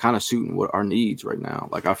it's kind of suiting what our needs right now.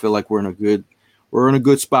 Like, I feel like we're in a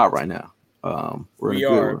good spot right now. We're in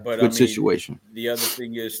a good situation. The other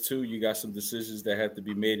thing is too, you got some decisions that have to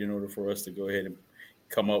be made in order for us to go ahead and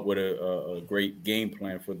come up with a great game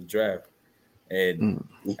plan for the draft. And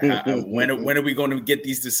when are we going to get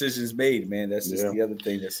these decisions made, man? That's just the other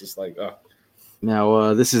thing. That's just like,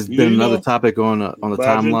 Now, this has been another topic on the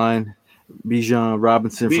timeline. Bijan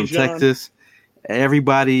Robinson from Texas.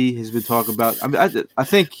 Everybody has been talking about. I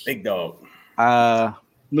think big dog.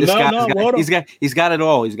 He's got it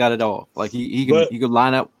all. He's got it all. Like he can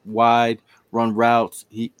line up wide, run routes.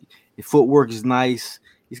 His footwork is nice.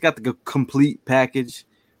 He's got the complete package.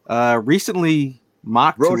 Recently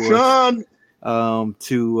mocked Roshan.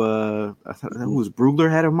 Who was Brugler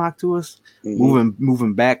had a mock to us,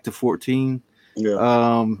 moving back to 14.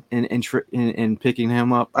 Yeah. And picking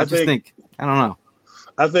him up. I don't know.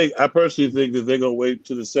 I personally think that they're gonna wait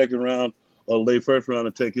to the second round or late first round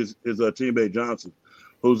and take his teammate Johnson,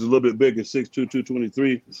 who's a little bit bigger, 6'2",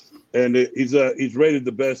 223, and he's rated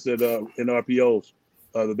the best at in RPOs,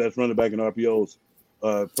 the best running back in RPOs,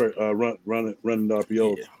 running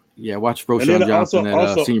RPOs. Yeah, watch Roshan Johnson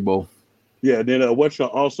at Senior Bowl. Yeah, then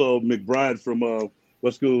also McBride from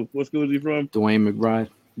what school is he from? Dwayne McBride.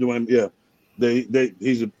 Yeah,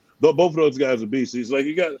 both of those guys are beasts. He's like,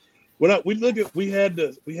 we had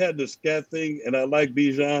the scat thing, and I like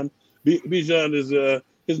Bijan. Bijan is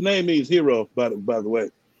his name means hero, by the way.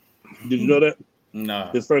 Did you know that? No.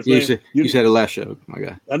 His first name. You said it last show, my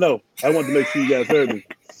guy. I know. I wanted to make sure you guys heard me.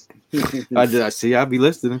 I see. I'll be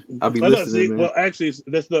listening. Man. Well, actually,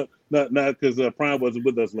 that's not because Prime wasn't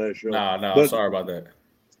with us last show. No. Sorry about that.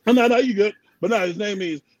 No, you good. But no, his name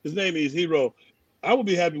is hero. I would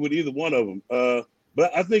be happy with either one of them.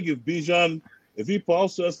 But I think if Bijan, if he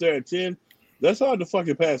falls to us there at 10, that's hard to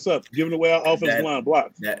fucking pass up, given the way our offensive line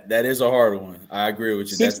blocks. That is a hard one. I agree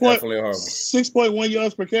with you. That's definitely a hard one. 6.1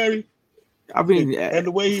 yards per carry. I mean, and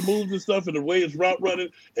the way he moves and stuff, and the way his route running,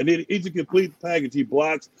 and then he's a complete package. He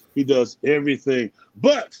blocks. He does everything.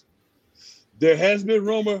 But there has been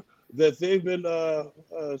rumor that they've been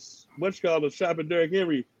shopping Derrick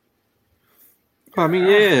Henry. I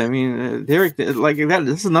mean, Derrick, like that.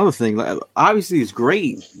 This is another thing. Like, obviously, it's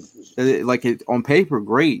great. Like on paper,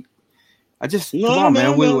 great. I just come on, man.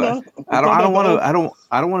 I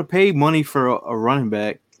don't want to pay money for a running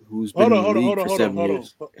back who's been in the league for 7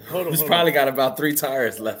 years. He's probably got about 3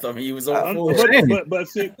 tires left. I mean, he was on full. But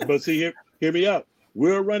see, hear me out.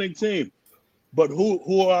 We're a running team, but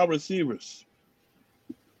who are our receivers?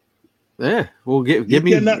 Yeah, well, give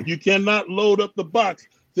me. You cannot load up the box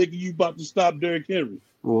thinking you about to stop Derrick Henry.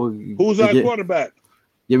 Well, who's our quarterback?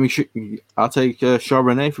 I'll take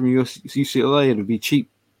Charbonnet from UCLA, and it'll be cheap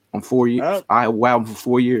on 4 years. I wow him for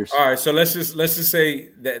 4 years. All right, so let's just say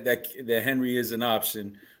that Henry is an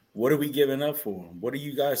option. What are we giving up for him? What do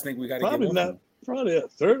you guys think we got to give up? Probably a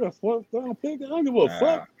third or fourth round pick. I don't give a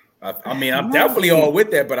fuck. I mean, I'm definitely all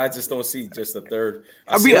with that, but I just don't see just a third.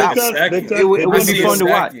 It would be fun to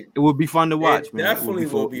watch. It would be fun to watch. It definitely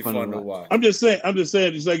will be fun to watch. I'm just saying.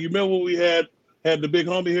 It's like, you remember when we had the big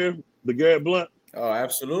homie here, the Garrett Blunt. Oh,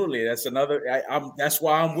 absolutely. That's another. That's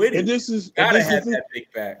why I'm with it. And this is gotta have that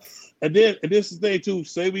big back. And this is the thing too.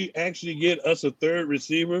 Say we actually get us a third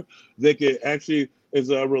receiver that can actually is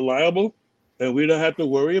reliable, and we don't have to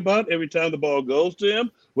worry about every time the ball goes to him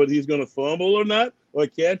whether he's going to fumble or not or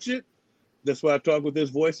catch it. That's why I talk with this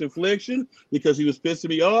voice inflection, because he was pissing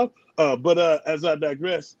me off. But as I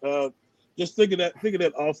digress, just think of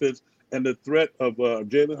that offense and the threat of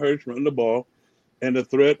Jalen Hurts running the ball, and the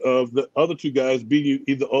threat of the other two guys beating you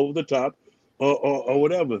either over the top or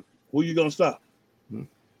whatever. Who you gonna stop?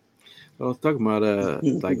 Well, talking about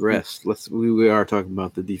digress. We are talking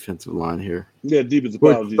about the defensive line here. Yeah, defensive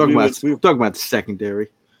apologies. We're talking about the secondary.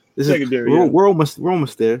 We're almost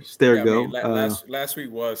there. There go. Last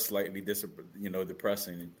week was slightly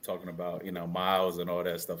depressing, talking about Miles and all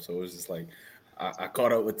that stuff. So it was just like I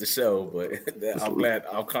caught up with the show, but I'm glad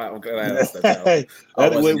I stepped out.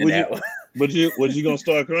 Was you gonna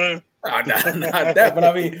start crying? Not that, but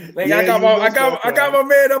I mean, I got my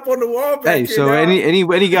man up on the wall. Hey, so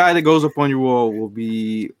any guy that goes up on your wall will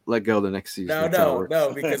be let go the next season.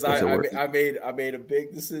 No, because I made a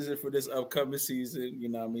big decision for this upcoming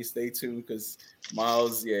season. Stay tuned, because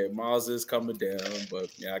Miles is coming down, but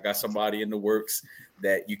I got somebody in the works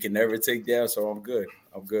that you can never take down, so I'm good.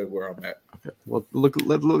 I'm good where I'm at. Okay. Well, look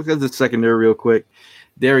at the secondary real quick.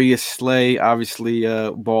 Darius Slay obviously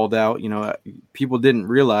balled out. People didn't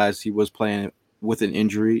realize he was playing with an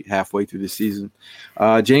injury halfway through the season.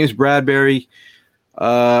 James Bradbury,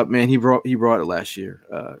 man, he brought it last year.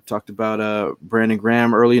 Talked about Brandon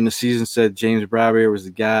Graham early in the season, said James Bradbury was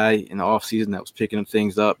the guy in the offseason that was picking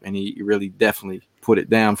things up, and he really definitely put it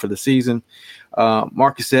down for the season.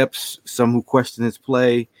 Marcus Epps, some who questioned his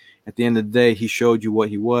play, at the end of the day, he showed you what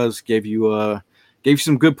he was, gave you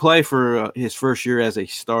some good play for his first year as a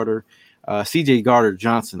starter. C.J.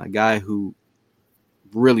 Gardner-Johnson, a guy who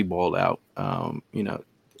really balled out.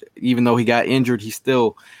 Even though he got injured, he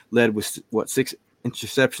still led with 6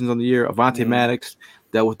 interceptions on the year. Avonte Maddox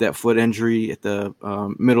dealt with that foot injury at the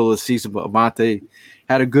middle of the season, but Avonte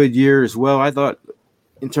had a good year as well. I thought,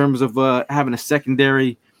 in terms of having a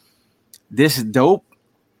secondary this dope,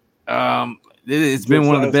 it's been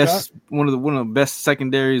one of the best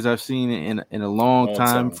secondaries I've seen in a long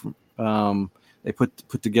time. They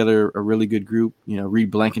put together a really good group.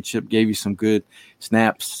 Reed Blankenship gave you some good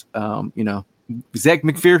snaps. Zach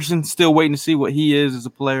McPherson, still waiting to see what he is as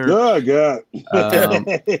a player. Oh God.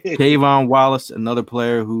 Kayvon Wallace, another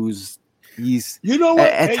player he's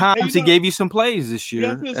at times he gave you some plays this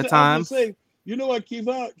year. At times, you know what,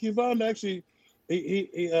 Kayvon actually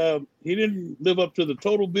he didn't live up to the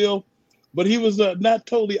total bill. But he was not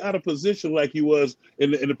totally out of position like he was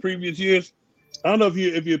in the previous years. I don't know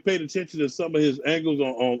if you paid attention to some of his angles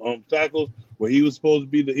on tackles, where he was supposed to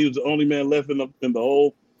be he was the only man left in the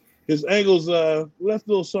hole. His angles left a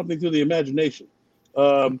little something to the imagination.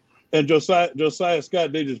 And Josiah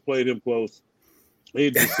Scott, they just played him close.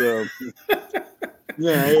 He just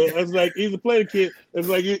it's like he's a player kid. It's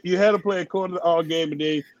like you had to play a corner all game, and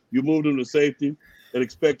then you moved him to safety and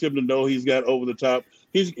expect him to know he's got over the top.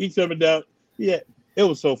 He's coming down. Yeah, it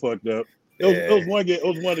was so fucked up. It was one game. It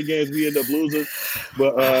was one of the games we ended up losing.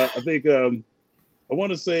 But I think I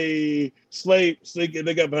want to say Slay.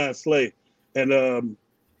 They got behind Slay, and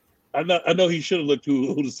I know he should have looked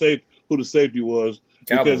who the safety was.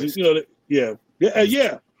 Cowboys. Because yeah.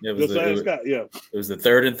 It was the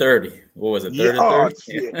 3rd and 30. What was it? 3rd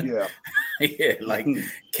and 30? Yeah.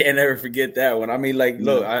 Can't ever forget that one. I mean,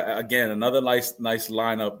 look, again, another nice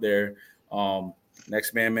lineup there.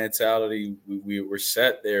 Next man mentality. We're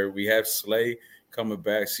set there. We have Slay coming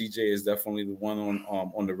back. CJ is definitely the one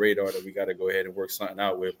on the radar that we got to go ahead and work something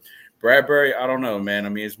out with. Bradbury, I don't know, man. I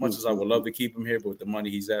mean, as much as I would love to keep him here, but with the money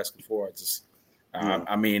he's asking for,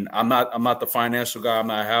 I mean, I'm not the financial guy. I'm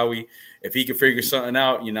not Howie. If he can figure something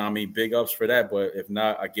out, big ups for that. But if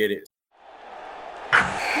not, I get it.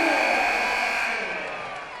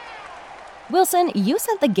 Wilson, you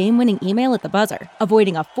sent the game-winning email at the buzzer,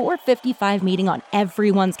 avoiding a 4:55 meeting on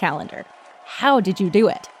everyone's calendar. How did you do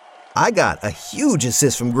it? I got a huge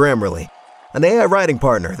assist from Grammarly, an AI writing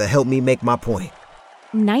partner that helped me make my point.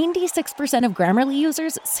 96% of Grammarly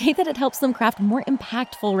users say that it helps them craft more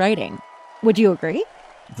impactful writing. Would you agree?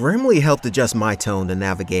 Grammarly helped adjust my tone to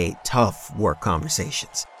navigate tough work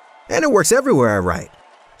conversations. And it works everywhere I write,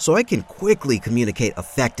 so I can quickly communicate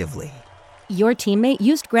effectively. Your teammate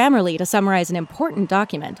used Grammarly to summarize an important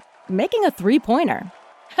document, making a 3-pointer.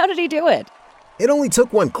 How did he do it? It only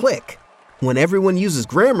took one click. When everyone uses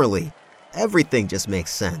Grammarly, everything just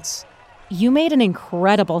makes sense. You made an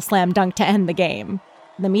incredible slam dunk to end the game.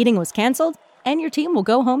 The meeting was canceled, and your team will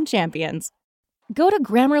go home champions. Go to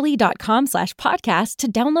Grammarly.com/podcast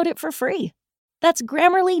to download it for free. That's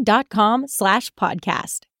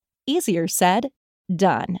Grammarly.com/podcast. Easier said,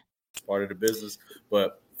 done. Part of the business,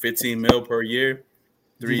 but 15 mil per year,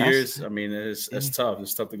 3 years. I mean, that's tough.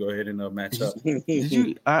 It's tough to go ahead and match up.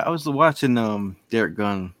 I was watching Derek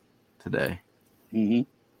Gunn today. Mm-hmm.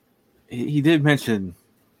 He did mention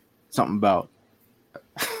something about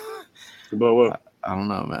what? I don't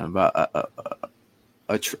know, man. About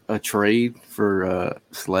a trade for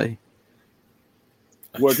Slay.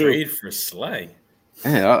 A trade for Slay.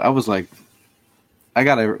 Yeah, I was like, I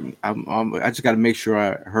just gotta make sure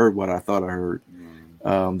I heard what I thought I heard.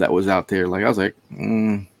 That was out there. Like I was like,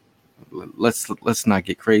 let's not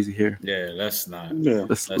get crazy here. Yeah, let's not. Yeah.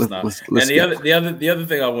 Let's not. And the other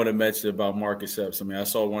thing I want to mention about Marcus Epps, I mean, I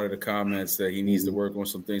saw one of the comments that he needs to work on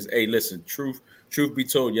some things. Hey, listen, truth be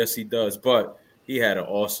told, yes, he does, but he had an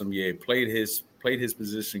awesome year. Played his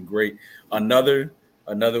position great. Another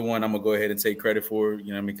one I'm gonna go ahead and take credit for, you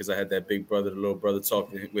know what I mean, because I had that big brother, the little brother,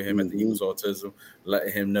 talking with him at the Eagles Autism,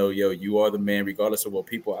 letting him know, yo, you are the man, regardless of what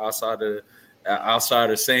people outside are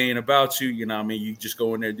saying about you. You know what I mean? You just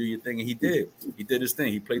go in there, do your thing, and he did his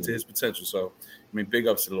thing. He played to his potential. So, I mean, big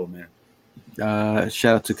ups to the little man.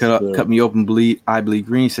 Shout out to Cut Me Open, I Bleed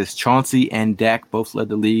Green. Says Chauncey and Dak both led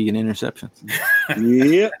the league in interceptions.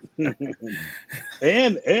 Yep.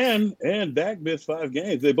 and Dak missed 5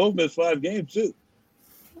 games. They both missed 5 games too.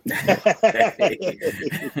 So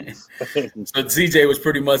CJ was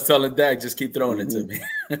pretty much telling Dak, just keep throwing it to me.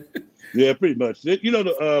 Yeah, pretty much. You know,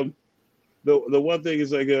 the one thing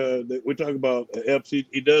is like we're talking about Epps.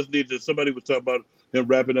 He does need to. Somebody was talking about him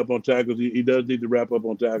wrapping up on tackles. He does need to wrap up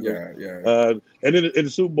on tackles. Yeah. And in the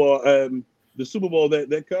Super Bowl,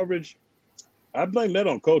 that coverage, I blame that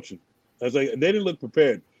on coaching. I was like, they didn't look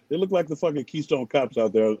prepared. They look like the fucking Keystone Cops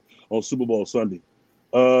out there on Super Bowl Sunday.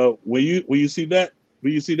 When you see that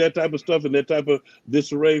type of stuff and that type of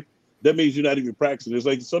disarray, that means you're not even practicing. It's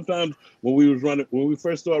like sometimes when we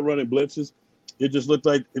first started running blitzes, it just looked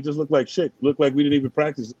like shit. It looked like we didn't even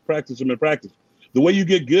practice them in practice. The way you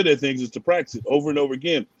get good at things is to practice it over and over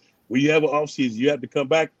again. When you have an off season, you have to come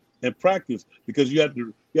back and practice because you have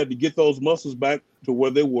to get those muscles back to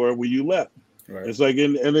where they were when you left. Right. It's like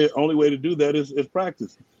and the only way to do that is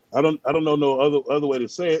practice. I don't know no other way to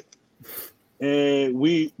say it. And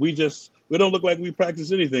we don't look like we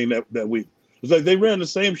practiced anything that week. It's like they ran the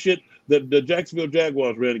same shit that the Jacksonville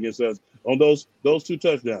Jaguars ran against us on those 2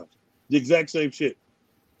 touchdowns. The exact same shit.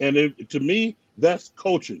 And to me, that's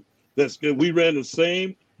coaching. That's good. We ran the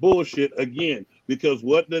same bullshit again because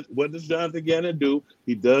what does Jonathan Gannon do?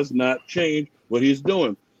 He does not change what he's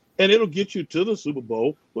doing. And it'll get you to the Super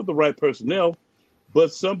Bowl with the right personnel,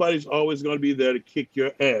 but somebody's always going to be there to kick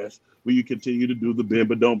your ass when you continue to do the bend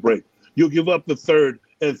but don't break. You'll give up the 3rd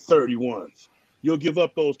and 31s. You'll give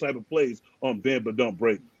up those type of plays on bend but don't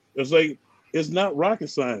break. It's like it's not rocket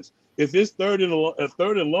science. If it's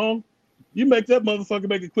 3rd and long, you make that motherfucker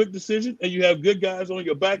make a quick decision, and you have good guys on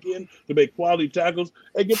your back end to make quality tackles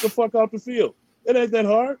and get the fuck off the field. It ain't that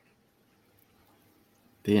hard.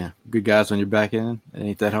 Yeah, good guys on your back end. It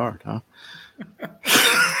ain't that hard, huh?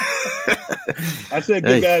 I said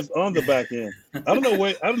good guys on the back end. I don't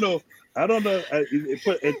know. I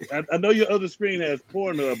know your other screen has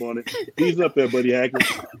porn up on it. He's up there, buddy Hackett.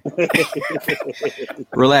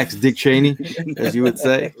 Relax, Dick Cheney, as you would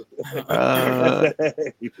say.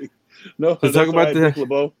 No, let's talk about right,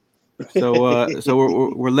 the.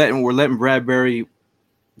 So we're letting Bradbury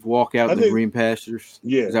walk out in the green pastures.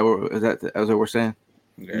 Yeah, is that what we're saying?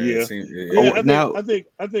 Yeah. I think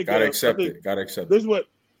gotta accept it. This is what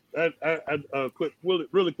I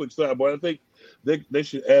really quick sidebar. I think they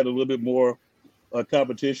should add a little bit more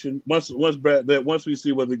competition. Once we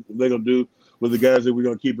see what they're gonna do with the guys that we're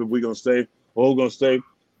gonna keep, if we're gonna stay or who's gonna stay,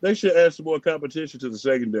 they should add some more competition to the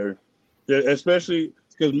secondary, especially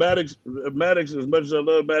because Maddox, as much as I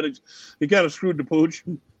love Maddox, he kind of screwed the pooch.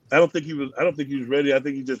 I don't think he was ready. I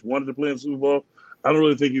think he just wanted to play in Super Bowl. I don't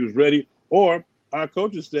really think he was ready, or our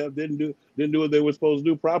coaching staff didn't do what they were supposed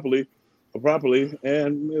to do properly,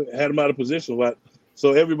 and had him out of position a lot.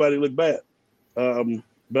 So everybody looked bad.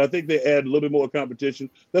 But I think they add a little bit more competition.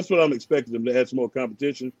 That's what I'm expecting them to add some more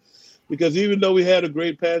competition, because even though we had a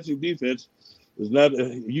great passing defense, it's not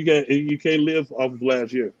you can't live off of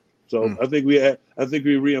last year. So I think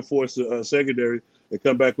we reinforce the secondary and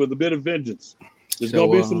come back with a bit of vengeance. There's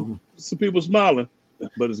gonna be some people smiling,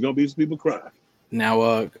 but there's gonna be some people crying.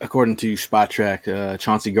 Now, according to Spot Track,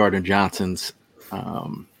 Chauncey Gardner-Johnson's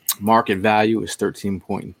market value is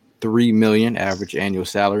 $13.3 million average annual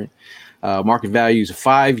salary. Market value is a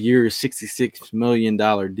 5-year, $66 million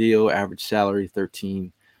deal. Average salary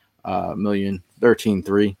 $13 million,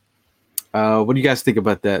 $13.3. What do you guys think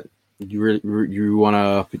about that? You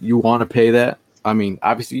wanna pay that? I mean,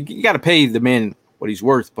 obviously you got to pay the man what he's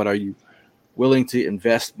worth, but are you willing to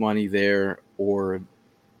invest money there, or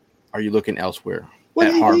are you looking elsewhere? What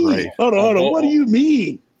do you mean? Hold on. What do you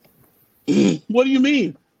mean? What do you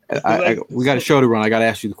mean? We got a show to run. I got to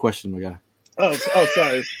ask you the question, my guy. Oh,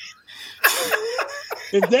 sorry.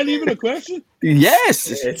 Is that even a question?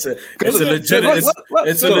 Yes, it's a legitimate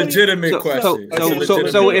question. I'm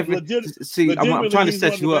trying to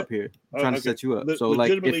set you up here. So,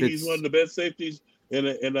 like, if he's one of the best safeties in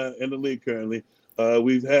the league currently.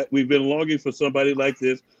 We've been longing for somebody like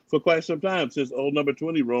this for quite some time, since old number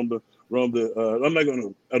 20 roamed the. I'm not going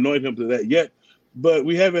to anoint him to that yet, but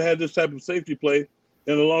we haven't had this type of safety play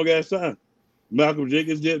in a long ass time. Malcolm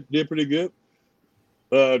Jenkins did pretty good.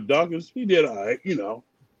 Dawkins, he did all right,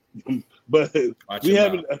 but we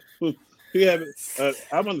haven't.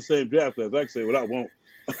 I'm on the same draft class. I can say what I want.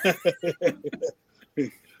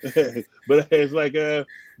 But it's like,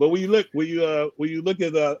 but when you look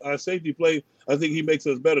at our safety play, I think he makes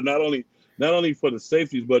us better. Not only for the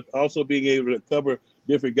safeties, but also being able to cover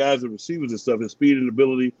different guys and receivers and stuff. His speed and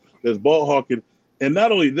ability, his ball hawking, and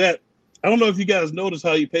not only that, I don't know if you guys notice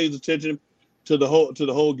how he pays attention to the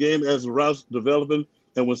whole game as the route's developing,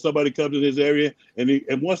 and when somebody comes in his area and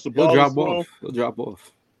once the ball he'll drop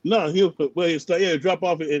off. No, he'll drop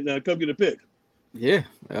off and come get a pick. Yeah.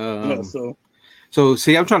 So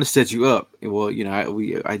see, I'm trying to set you up. Well,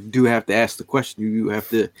 I do have to ask the question. You have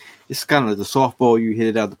to. It's kind of the softball. You hit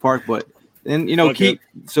it out the park, but then okay.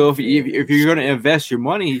 So if you're going to invest your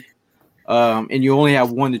money, and you only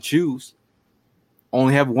have one to choose,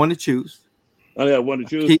 I have one to choose.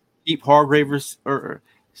 Keep Hargrave or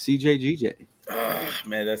CJ GJ.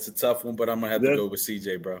 Man, that's a tough one, but I'm gonna have to go with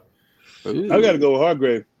CJ, bro. I got to go with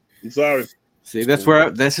Hargrave. I'm sorry. See, this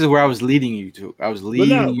is where I was leading you to. I was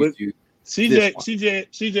leading you to.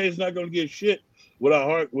 CJ is not going to get shit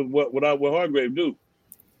without what Hargrave do.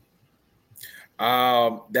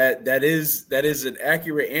 That is an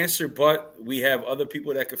accurate answer, but we have other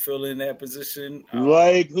people that could fill in that position.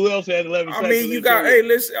 Like who else had 11 sacks? I mean, you got. Hey,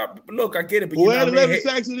 listen. Look, I get it, but who had 11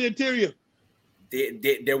 sacks in the interior?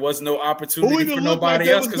 There was no opportunity for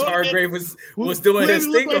nobody else because Hargrave was doing his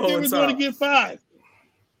thing the whole time. Going to get 5?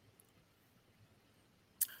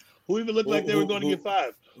 Who even looked like they were going to get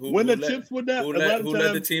 5? When the chips were down, who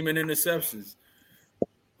led the team in interceptions?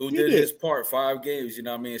 Who did his part? 5 games,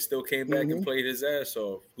 still came back and played his ass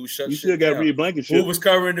off. Who shut you shit still got down? Reed Blankenship. Who was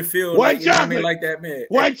covering the field? White chocolate. Like that man.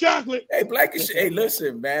 White chocolate. Hey, Blankenship. Hey,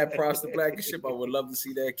 listen, man. Props to Blankenship. I would love to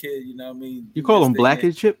see that kid. You call him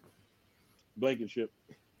Blankenship? Blankenship.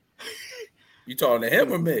 You talking to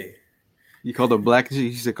him or me? You called him Blankenship?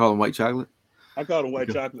 You should call him White Chocolate? I called him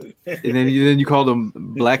White Chocolate. And then you called him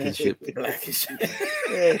Blankenship. Blankenship.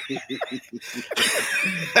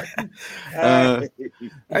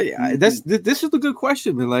 This is a good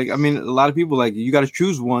question, man. Like, I mean, a lot of people like you got to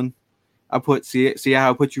choose one. See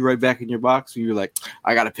how I put you right back in your box. You're like,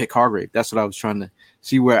 I got to pick Hargrave. That's what I was trying to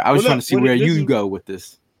see where you go with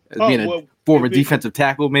this. Being a former defensive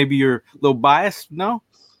tackle, maybe you're a little biased. No.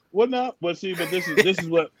 Well, no, but see, but this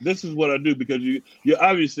is what I do, because you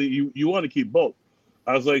obviously you want to keep both.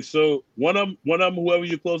 I was like, so one of them, whoever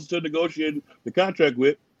you're closest to negotiating the contract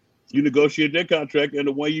with, you negotiate their contract, and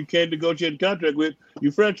the one you can't negotiate the contract with,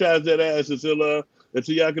 you franchise that ass until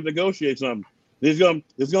y'all can negotiate something. It's gonna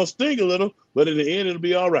sting a little, but in the end, it'll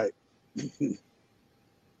be all right.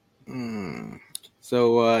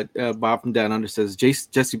 So Bob from Down Under says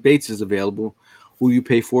Jesse Bates is available. Will you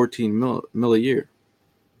pay $14 million a year?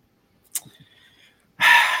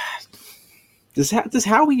 Does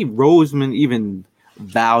Howie Roseman even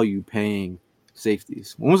value paying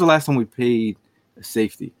safeties? When was the last time we paid a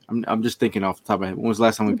safety? I'm just thinking off the top of my head. When was the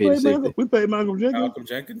last time we paid a safety? We paid Malcolm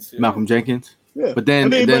Jenkins. Malcolm Jenkins. Yeah. But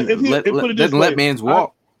then let mans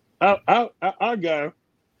walk. Our guy.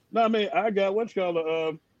 No, I mean our guy. What's called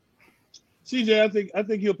CJ? I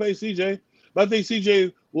think he'll pay CJ. But I think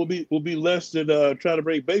CJ will be less than trying to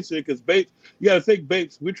bring Bates in, because Bates, you got to think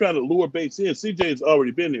Bates. We're trying to lure Bates in. CJ has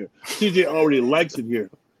already been here. CJ already likes it here.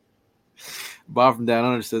 Bob from Down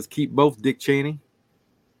Under says, keep both Dick Cheney.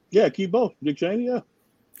 Yeah, keep both. Dick Cheney, yeah.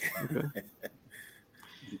 Okay.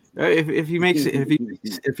 If he makes it,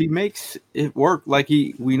 if he makes it work like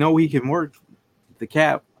we know he can work the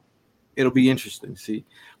cap, it'll be interesting to see.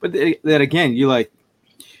 But then again, you like,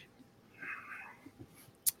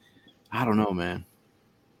 I don't know, man.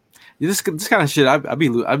 This kind of shit, I've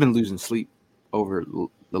been losing sleep over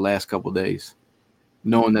the last couple of days,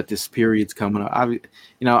 knowing that this period's coming up. I'm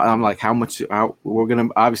like, we're gonna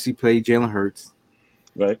obviously play Jalen Hurts,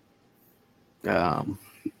 right?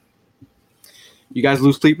 You guys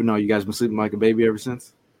lose sleep, or no? You guys been sleeping like a baby ever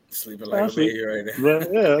since? Sleeping like a baby right now.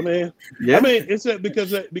 Yeah, I mean, it's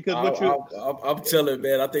because what you. I'm telling,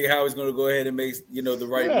 man. I think Howie's going to go ahead and make the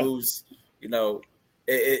right moves.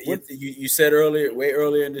 You said way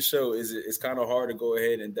earlier in the show, it's kind of hard to go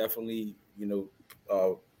ahead and definitely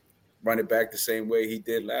run it back the same way he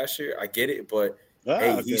did last year. I get it, but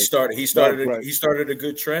he started a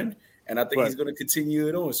good trend, and I think he's going to continue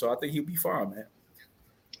it on. So I think he'll be fine, man.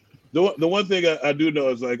 The one thing I do know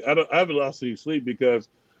is like I haven't lost any sleep because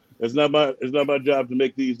it's not my job to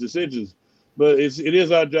make these decisions, but it is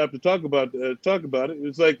our job to talk about it.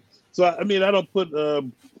 It's like, so I mean, I don't put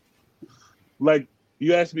like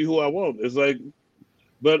you asked me who I want. It's like,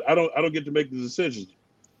 but I don't get to make the decisions,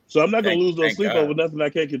 so I'm not gonna lose no sleep over nothing I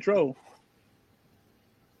can't control.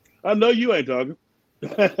 I know you ain't talking.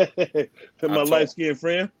 My light skinned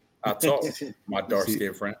friend. I talk. My dark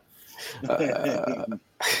skinned friend.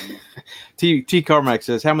 T Carmack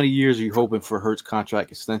says, how many years are you hoping for Hurts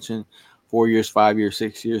contract extension? 4 years, 5 years,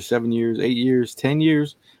 6 years, 7 years, 8 years, 10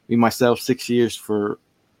 years? Me myself, 6 years for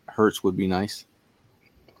Hurts would be nice.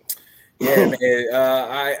 Yeah,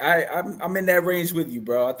 man. I'm in that range with you,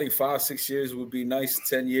 bro. I think 5-6 years would be nice.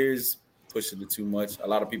 10 years, pushing it too much. A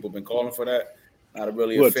lot of people have been calling for that. Not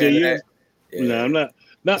really a fan of that. Yeah. No, I'm not.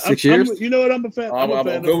 No, 6 years. You know what? I'm a fan. I'm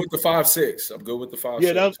good with the 5-6. I'm good with the 5-6.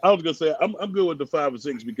 Yeah, I was gonna say I'm good with the 5 or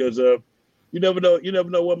 6 because you never know. You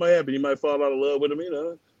never know what might happen. You might fall out of love with him.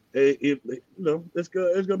 It's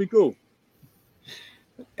gonna be cool.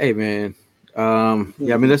 Hey, man.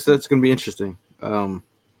 Yeah, I mean that's gonna be interesting. So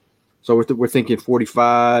we're thinking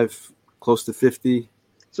 45, close to 50,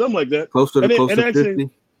 something like that. Close to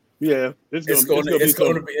 50. Yeah, it's going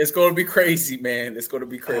to be crazy, man. It's going to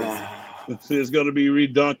be crazy. It's going to be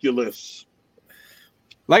redonkulous.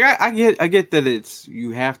 Like I get that it's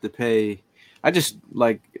you have to pay. I just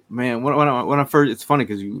like, man, when I first, it's funny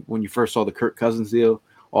because when you first saw the Kirk Cousins deal,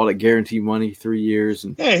 all that guaranteed money, 3 years,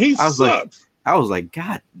 and he sucks. I was like,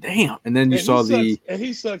 God damn! And then you saw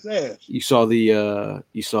he sucks ass. You saw the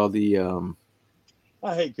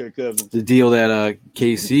I hate Kirk Cousins. The deal that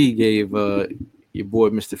KC gave your boy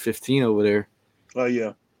Mr. 15 over there. Oh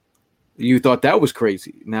yeah. You thought that was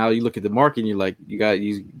crazy. Now you look at the market and you're like, you got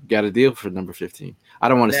a deal for number 15. I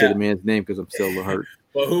don't want to say the man's name because I'm still a little hurt.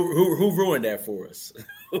 Well, who ruined that for us?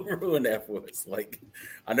 Who ruined that for us? Like,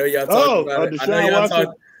 I know y'all talked about it.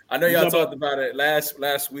 I know y'all talked about it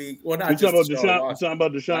last week. Well, not just Deshaun Watson. You talking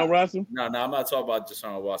about Deshaun Watson? No, I'm not talking about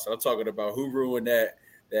Deshaun Watson. I'm talking about who ruined that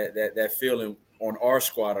feeling on our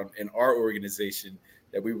squad in our organization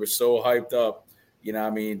that we were so hyped up. You know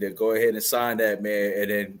what I mean? To go ahead and sign that man,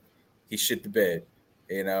 and then he shit the bed.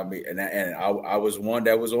 You know what I mean? And I was one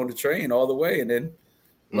that was on the train all the way, and then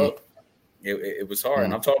look, it was hard.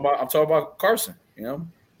 And I'm talking about Carson. You know,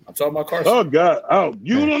 I'm talking about Carson. Oh God! Oh,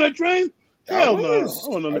 you were on that train? Hell no! I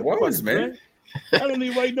was, man. I don't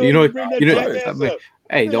even wait.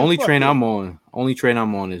 Hey, the only train I'm on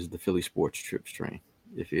is the Philly Sports Trips train.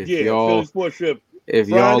 If y'all Philly Sports Trip. If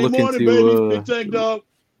y'all looking to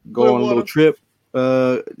go on a little trip,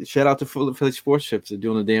 shout out to Philly Sports Trips. They're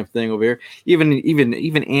doing the damn thing over here.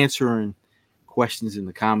 Even answering questions in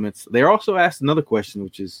the comments. They also asked another question,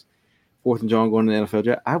 which is 4th and John going to the NFL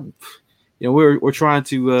draft. We're trying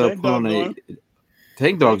to put on a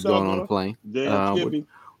Tank Dog's going on a plane. We're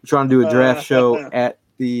trying to do a draft show at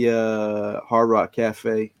the Hard Rock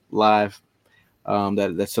Cafe live.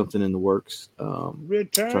 That's something in the works.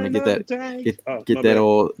 Trying to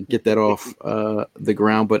get that off the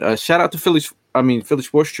ground. But shout out to Philly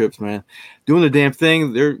Sports Trips, man, doing the damn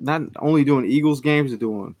thing. They're not only doing Eagles games, they're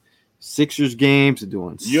doing Sixers games, they're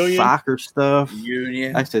doing soccer stuff.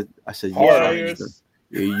 Union. I said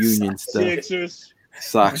Union stuff. Sixers.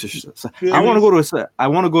 Soccer. I want to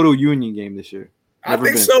go to a Union game this year. Never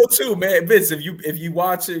I think so too, man. Vince, if you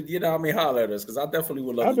watch it, holler at us because I definitely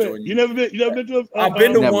would love to join you. You never been to? I've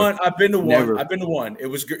been to one. I've been to one. It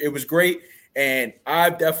was great, and I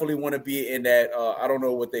definitely want to be in that. I don't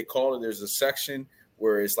know what they call it. There's a section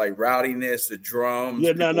where it's like rowdiness, the drums.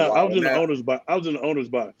 Yeah, no. I was in the owner's box.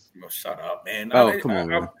 Oh, shut up, man. Oh, come on,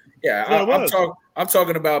 man. Yeah, I'm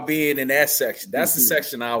talking about being in that section. That's the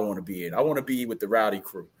section I want to be in. I want to be with the rowdy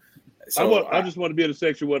crew. So I just want to be in the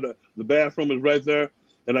section where the bathroom is right there,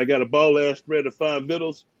 and I got a ball ass spread of fine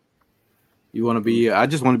vittles. You want to be? I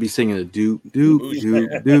just want to be singing a doop doop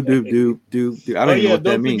doop doop doop doop doop. I don't even know what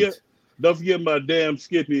that means. Don't forget my damn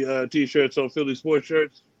Skippy t-shirts on Philly Sports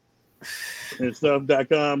Shirts and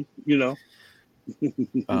stuff.com. You know.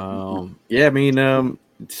 Yeah, I mean,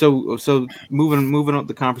 so moving on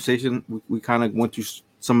the conversation, we kind of went through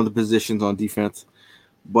some of the positions on defense,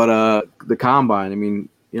 but the combine. I mean,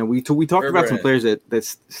 you know, we talked about some players that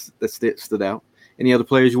stood out. Any other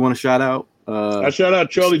players you want to shout out? I shout out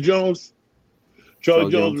Charlie Jones.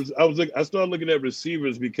 Charlie Jones. I started looking at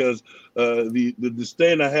receivers because the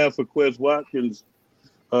disdain I have for Quez Watkins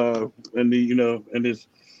and his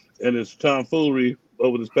tomfoolery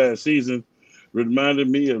over this past season reminded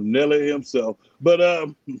me of Nelly himself. But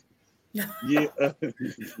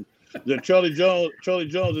Charlie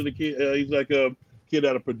Jones is a kid. He's like a kid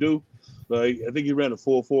out of Purdue. I think he ran a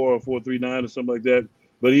 4.4 or 4.39 or something like that.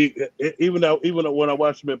 But even when I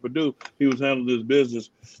watched him at Purdue, he was handling his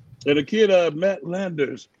business. And a kid, Matt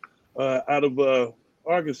Landers, out of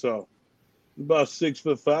Arkansas, about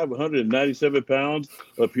 6'5", 197 pounds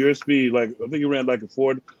of pure speed. Like I think he ran like a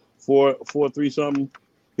 4.3 something.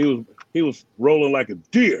 He was rolling like a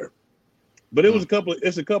deer. But it was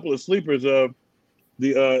a couple of sleepers in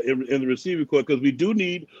the receiving corps because we do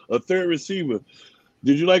need a third receiver.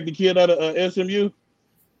 Did you like the kid out of SMU?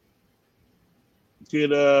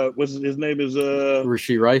 Kid, what's his name is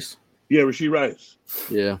Rashee Rice. Yeah, Rashee Rice.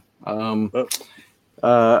 Yeah.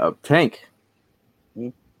 Tank.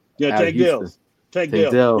 Yeah, Tank Dell. Tank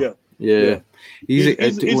Dell. Yeah.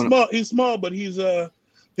 He's small, but his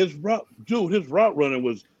route running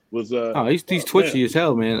was he's twitchy as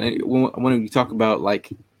hell, man. When you talk about like,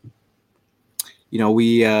 you know,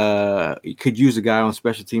 we could use a guy on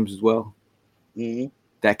special teams as well. Mm-hmm.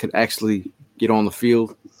 That could actually get on the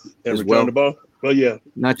field and as well. The ball. Well, yeah,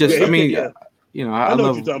 not just. I mean, you know, I know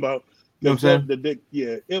love what you're talking about. You know what I'm saying?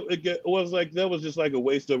 It was like that was just like a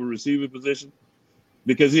waste of a receiving position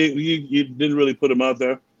because you didn't really put him out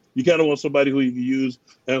there. You kind of want somebody who you can use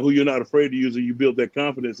and who you're not afraid to use and you build that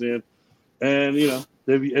confidence in, and you know,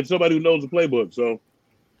 and somebody who knows the playbook. So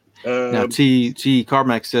now T.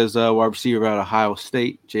 Carmack says wide receiver out of Ohio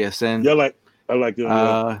State, JSN. Yeah, I like him.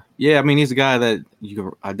 Yeah, I mean he's a guy that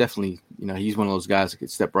I definitely, you know, he's one of those guys that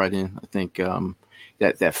could step right in. I think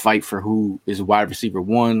that fight for who is wide receiver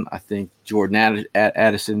one. I think Jordan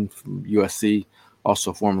Addison from USC,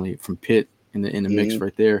 also formerly from Pitt, in the mix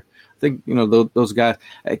right there. I think, you know, those guys.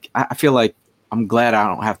 I feel like I'm glad I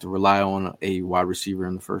don't have to rely on a wide receiver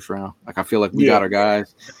in the first round. Like I feel like we got our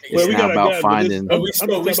guys. It's now about finding. We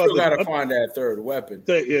still got to find that third weapon.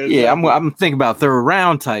 Yeah, I'm thinking about third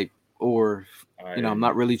round type, or you know, I'm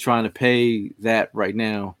not really trying to pay that right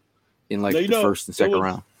now in like the first and second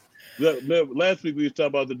round. Last week we was talking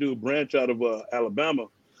about the dude Branch out of Alabama,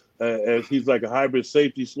 as he's like a hybrid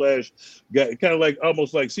safety / guy, kind of like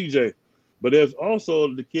almost like CJ. But there's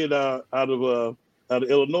also the kid out of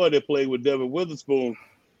Illinois that played with Devin Witherspoon.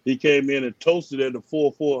 He came in and toasted at a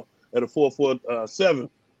 4.47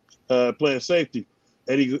 playing safety,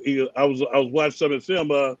 and I was watching some of his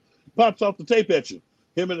film. Pops off the tape at you.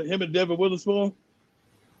 Him and Devin Witherspoon.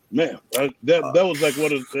 Man, that was like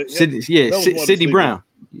one of Sidney Brown.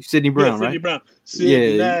 Sidney Brown, right? Sidney Brown.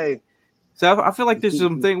 Yeah. So I feel like there's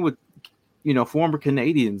something with, you know, former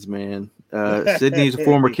Canadians, man. Sidney's a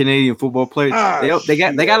former Canadian football player. They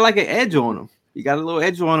got like an edge on him. He got a little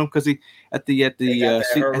edge on him because they got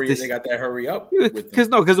that hurry up. Because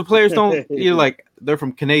the players don't. You're like they're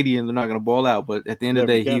from Canadian. They're not going to ball out. But at the end of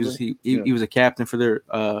the day, he was a captain for their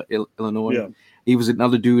Illinois. Yeah. He was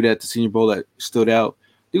another dude at the Senior Bowl that stood out.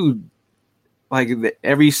 Dude, like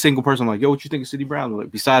every single person, like, yo, what you think of Sidney Brown? Like,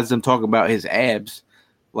 besides them talking about his abs,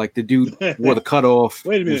 like the dude wore the cutoff,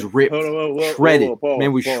 was ripped, shredded.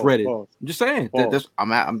 Man, we shredded. I'm just saying.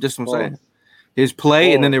 I'm just saying. His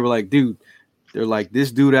play, and then they were like, dude, they're like, this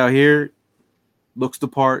dude out here looks the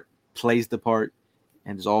part, plays the part,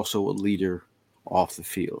 and is also a leader off the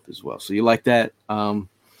field as well. So you like that?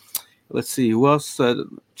 Let's see who else.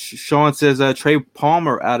 Sean says Trey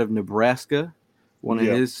Palmer out of Nebraska. One of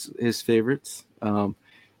his favorites. I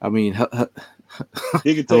mean, Helene's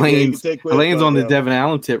on the Devin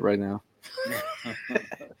Allen tip right now.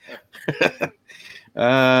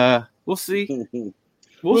 We'll see.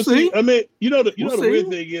 We'll see. I mean, the weird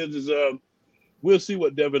thing is we'll see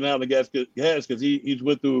what Devin Allen has because he's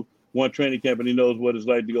went through one training camp and he knows what it's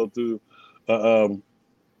like to go through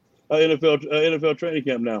NFL training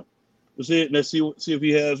camp now. Let's see if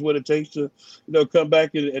he has what it takes to, come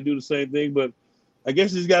back and do the same thing. But I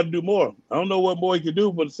guess he's got to do more. I don't know what more he can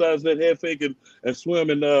do, but besides that head fake and swim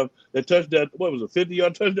and that touchdown. What was it?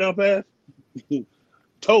 50-yard touchdown pass.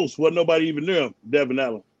 Toast. Wasn't nobody even near him. Devin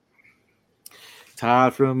Allen.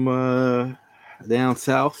 Todd from down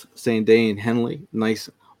south saying Dane Henley, nice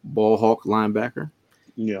ball hawk linebacker.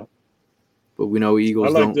 Yeah, but we know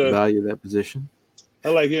Eagles don't value that position. I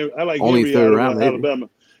like him. I like only Henry third out round, of Alabama.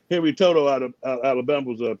 Henry Toto out of Alabama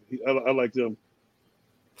was up. I like them.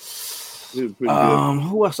 He was pretty good.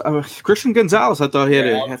 Who else? Christian Gonzalez. I thought he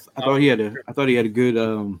had a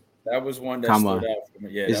good. That was one that stood out for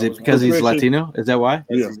me. Yeah, is it because he's Latino? Is that why?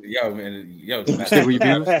 Yeah, man.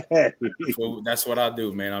 So that's what I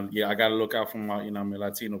do, man. I gotta look out for my,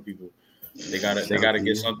 Latino people. They gotta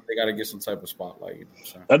get some type of spotlight.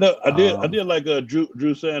 I did like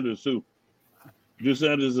Drew Sanders too. Drew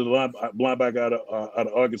Sanders is a linebacker out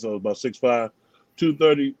of Arkansas, about 6'5",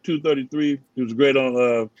 230, 233. He was great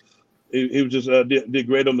on. He was just did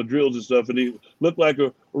great on the drills and stuff, and he looked like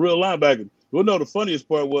a real linebacker. Well, no, the funniest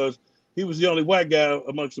part was he was the only white guy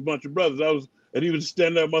amongst a bunch of brothers. And he was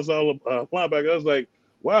standing there amongst all the linebackers. I was like,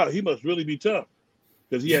 wow, he must really be tough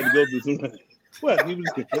because he had to go through some. What? He was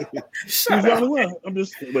the only one. I'm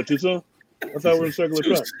just, but too soon? I thought we were in circular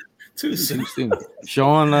track. Too soon.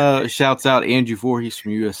 Sean shouts out Andrew Voorhees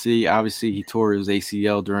from USC. Obviously, he tore his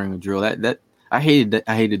ACL during a drill. That I hated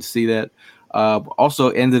to see that. Also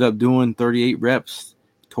ended up doing 38 reps,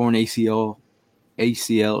 torn ACL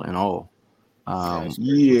and all.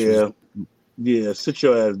 Sit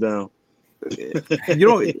your ass down.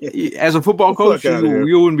 As a football coach,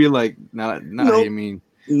 you wouldn't be like, nope. I mean,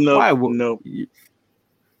 no, why? No, you're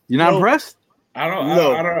not impressed? I don't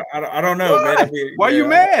know, man. Why are you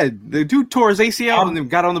mad? The dude tore his ACL and then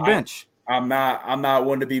got on the bench. I'm not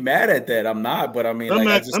one to be mad at that. I'm not, but I mean, I'm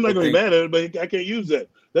not going to be mad at it, but I can't use that.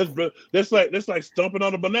 That's like stomping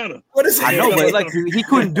on a banana. What is it? I know, but like he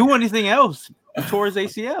couldn't do anything else. He tore his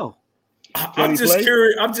ACL. I'm just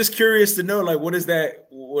curious. I'm just curious to know, like, what is that?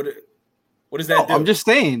 What does that do? I'm just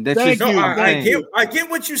saying. I get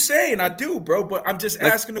what you're saying. I do, bro. But I'm just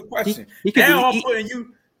asking the question. I'm putting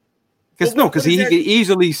you. Because he could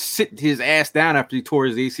easily sit his ass down after he tore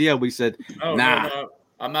his ACL. But he said, "Nah,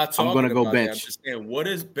 I'm not talking. I'm gonna go bench." bench. I'm just saying, what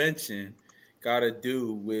does benching got to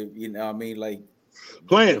do with like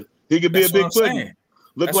playing? He could be a big pudding.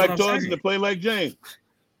 Look like Tarzan to play like James.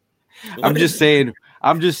 I'm just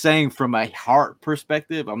saying from a heart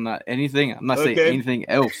perspective. I'm not saying anything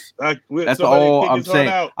else. That's all I'm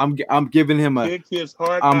saying. I'm giving him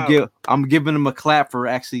I'm giving him a clap for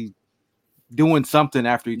actually doing something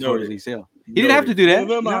after he tore his ACL. He didn't have to do that.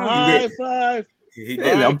 Give him a high five.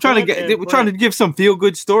 I'm trying to give some feel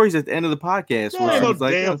good stories at the end of the podcast.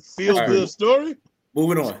 Feel good story.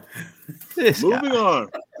 Moving on. Moving on.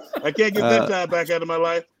 I can't get that time back out of my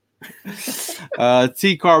life.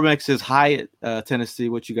 T. Carmack says hi at Tennessee.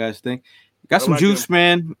 What you guys think? Got some juice,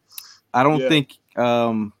 man. I don't think.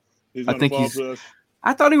 I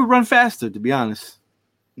thought he would run faster, to be honest.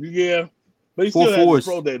 Yeah, but he still has his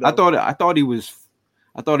pro day, though. I thought he was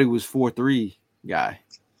 4.3 guy.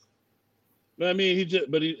 I mean,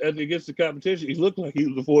 as he gets the competition, he looked like he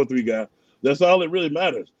was a 4.3 guy. That's all that really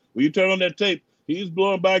matters. When you turn on that tape, he's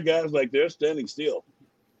blowing by guys like they're standing still.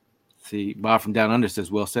 See, Bob from Down Under says,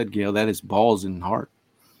 well said, Gail. That is balls and heart.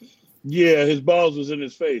 Yeah, his balls was in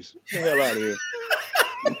his face. Get the hell out of here.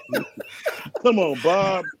 Come on,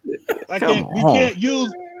 Bob.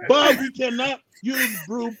 We cannot use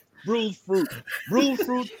bruised fruit. Bruised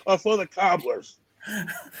fruit are for the cobblers.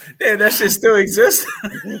 Damn, that shit still exists.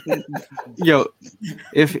 Yo,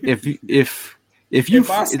 if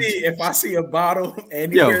I see a bottle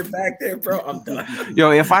anywhere back there, bro, I'm done.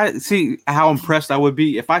 Yo, if I see how impressed I would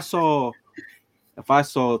be if I saw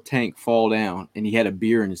Tank fall down and he had a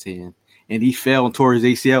beer in his hand and he fell and tore his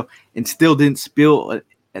ACL and still didn't spill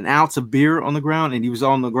an ounce of beer on the ground and he was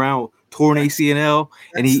on the ground torn ACL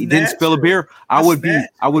and he didn't spill a beer, I would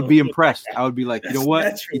be impressed. I would be like, you know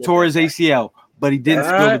what? He tore his ACL, but he didn't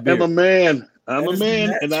spill the beer. I'm a man.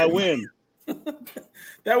 And I win.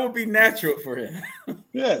 That would be natural for him.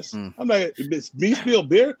 Yes. I'm like, me spill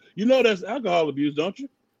beer? You know that's alcohol abuse, don't you?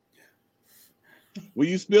 When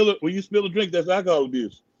you spill a drink, that's alcohol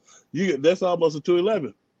abuse. That's almost a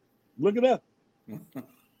 211. Look it up.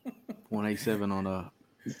 187 on a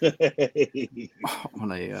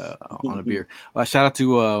beer. Shout out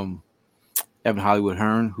to Evan Hollywood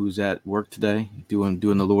Hearn, who's at work today, doing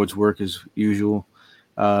the Lord's work as usual.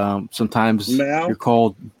 Sometimes you're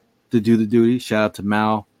called to do the duty. Shout out to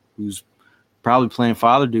Mal, who's probably playing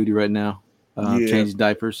father duty right now, changing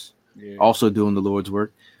diapers, also doing the Lord's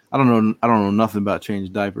work. I don't know nothing about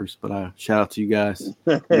changing diapers, but I shout out to you guys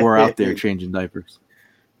who are out there changing diapers.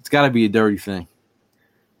 It's got to be a dirty thing.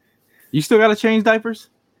 You still got to change diapers?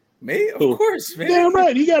 Me? Of course, man. Damn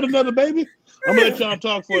right. He got another baby. I'm going to let y'all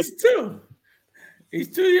talk for us. He's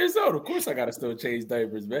 2 years old. Of course I got to still change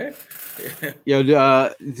diapers, man. Yo,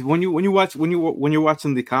 when you're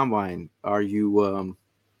watching the combine, are you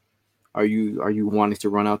wanting to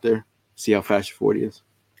run out there, see how fast your 40 is?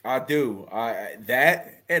 I do.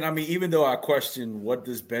 And I mean, even though I question what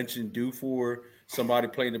does benching do for somebody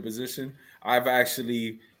playing the position, I've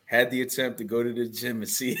actually had the attempt to go to the gym and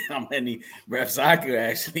see how many reps I could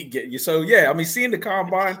actually get. So yeah, I mean, seeing the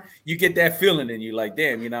combine, you get that feeling, and you're like,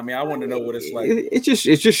 damn, you know what I mean? I want to know what it's like. It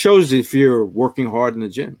just shows if you're working hard in the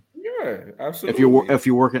gym. Yeah, absolutely. If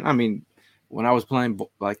you're working, I mean, when I was playing,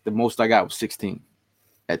 like the most I got was 16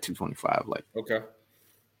 at 225. Like, okay.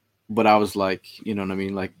 But I was like, you know what I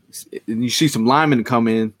mean? Like, you see some linemen come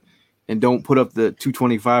in and don't put up the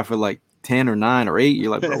 225 for like 10 or 9 or 8. You're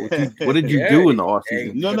like, bro, what did you do in the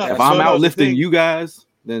offseason? If I'm outlifting you guys,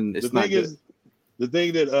 then it's not good. The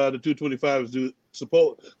thing that the 225 is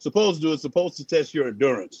supposed to do is supposed to test your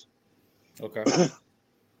endurance. Okay.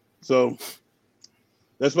 So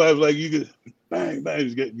that's why I was like, you could bang.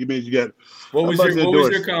 You got. What was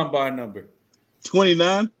your combine number?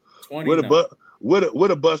 29. 29. With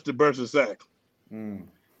a busted burst sack.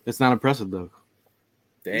 It's not impressive though.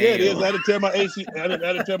 Damn. Yeah, it is. I had to tear my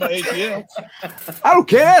ACL. I don't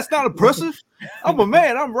care. It's not impressive. I'm a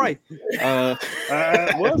man. I'm right.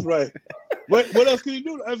 I was right. What else can you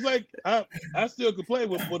do? I was like, I still could play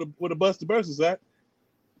with a busted burst sack.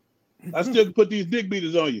 I still can put these dick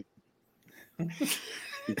beaters on you.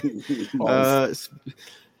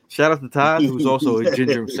 Shout out to Todd, who's also a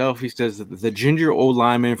ginger himself. He says that the ginger old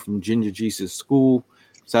lineman from Ginger Jesus School.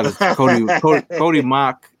 Shout out to Cody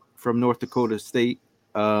Mock from North Dakota State.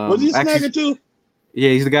 Was he snagging too? Yeah,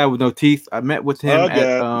 he's the guy with no teeth. I met with him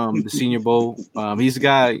at the Senior Bowl. He's the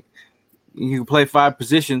guy. He can play 5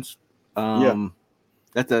 positions. At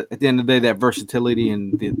the end of the day, that versatility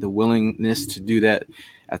and the willingness to do that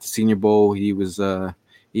at the Senior Bowl, he was.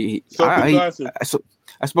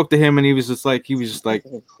 I spoke to him and he was just like,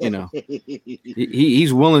 you know,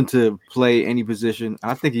 he's willing to play any position.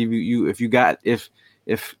 I think if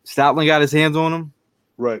Stoutland got his hands on him,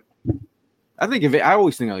 right. I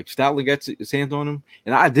always think like Stoutland gets his hands on him,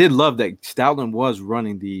 and I did love that Stoutland was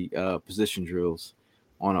running the position drills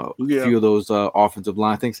on a few of those offensive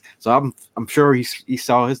line things. So I'm sure he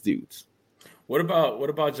saw his dudes. What about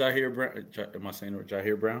Jair Brown? Am I saying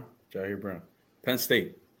Jair Brown? Jair Brown, Penn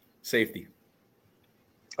State safety.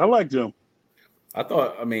 I liked him.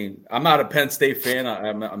 I mean, I'm not a Penn State fan.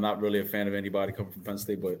 I'm not really a fan of anybody coming from Penn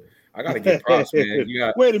State, but I got to get props, man.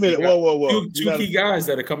 Wait a minute. Whoa. Two key guys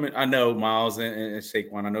that are coming. I know Miles and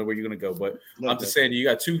Saquon. I know where you're going to go, but I'm just saying you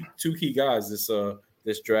got two key guys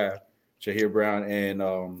this draft, Jair Brown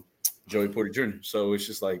and Joey Porter Jr. So it's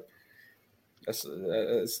just like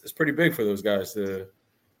it's pretty big for those guys to,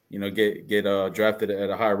 you know, get drafted at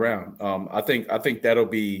a high round. I think that'll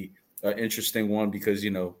be an interesting one because, you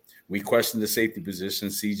know, we question the safety position,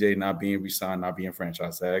 CJ not being re-signed, not being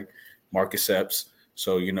franchise tag, Marcus Epps.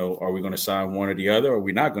 So, you know, are we going to sign one or the other? Or are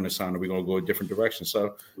we not going to sign? Are we going to go a different direction?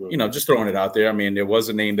 So, you know, just throwing it out there. I mean, there was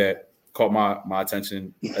a name that caught my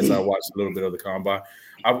attention as I watched a little bit of the combine.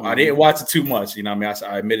 I didn't watch it too much. You know, I mean,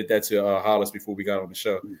 I admitted that to Hollis before we got on the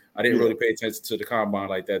show. I didn't really pay attention to the combine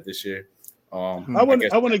like that this year. I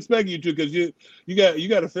wouldn't expect you to because you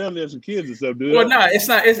got a family and some kids and stuff, dude. Well, no, it's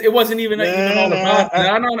not. It wasn't even all about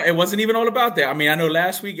that. No, it wasn't even all about that. I mean, I know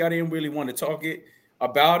last week I didn't really want to talk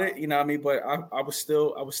about it, you know what I mean? But I was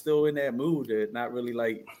still in that mood to not really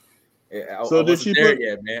like. So did she put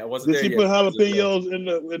jalapenos in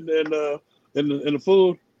the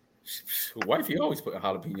food? Wifey always put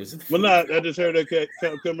jalapenos in the Well, food. not. I just heard her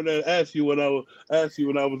coming there and ask you when I was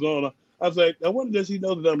on. I was like, I wonder does he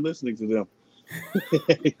know that I'm listening to them?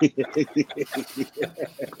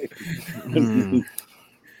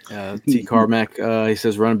 T. Carmack, he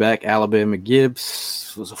says running back Alabama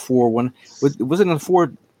Gibbs was a 4-1. Wasn't it a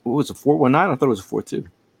 4? What was it, 4-1-9? I thought it was a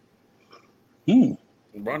 4-2.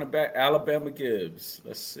 Running back Alabama Gibbs.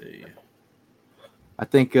 Let's see. I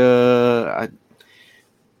think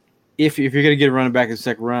if you're gonna get a running back in the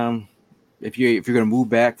second round, if you're gonna move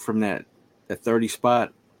back from that 30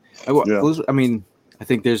 spot, I mean, I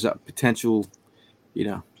think there's a potential. You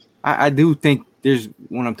know, I do think there's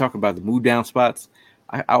when I'm talking about the move down spots,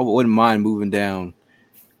 I wouldn't mind moving down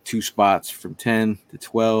 2 spots from 10 to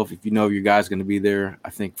 12 if you know your guy's going to be there. I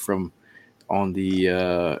think from on the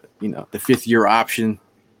the 5th year option,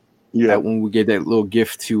 when we get that little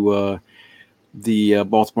gift to the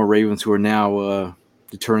Baltimore Ravens, who are now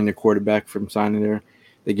deterring their quarterback from signing there.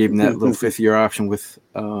 They gave him that little 5th-year option with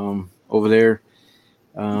over there.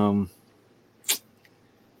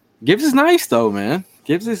 Gibbs is nice though, man.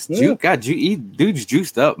 Gibbs is dude's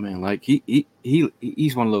juiced up, man. Like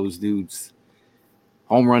he's one of those dudes.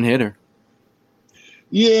 Home run hitter.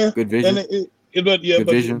 Yeah, good vision.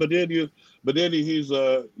 But then he's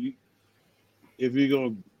if you're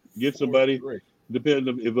gonna get somebody, depends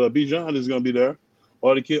if Bijan is gonna be there,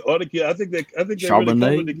 or the kid. I think they really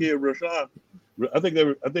covered the kid Rashawn. I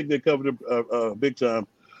think they covered him big time.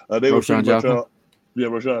 They were pretty much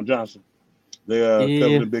Rashawn Johnson. They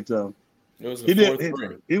covered him big time. It was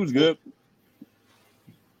he was good.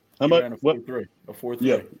 How much? What? A 4-3.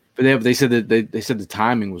 Yeah, but they said that they said the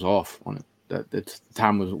timing was off on it. That the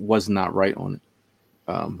time was not right on it.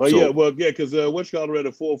 Because Wichita ran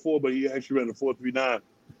a 4.4, but he actually ran a 4.39.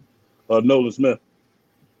 Nolan Smith.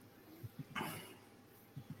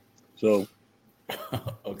 So,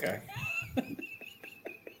 okay.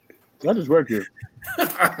 I just work here.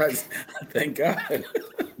 Thank God.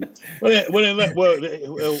 Well,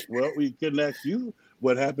 we couldn't ask you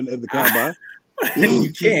what happened at the combine.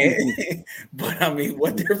 You can't. But I mean,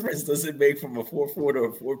 what difference does it make from a 4.4 to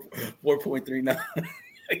a 4.39?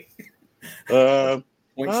 I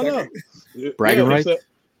don't know. Bragging rights.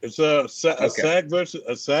 It's a sack versus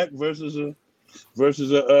a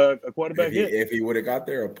quarterback hit. If he would have got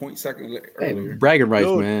there a point second earlier. Bragging rights,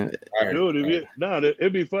 man.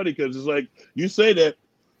 It'd be funny because it's like you say that,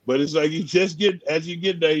 but it's like you just get as you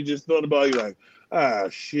get there, you just throw the ball. You're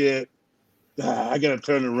like, shit, I gotta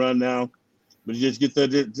turn and run now. But you just get that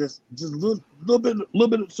just a little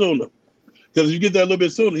bit sooner. Because if you get that a little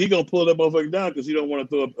bit sooner, he's gonna pull that motherfucker down because he don't want to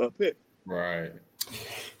throw a pick. Right.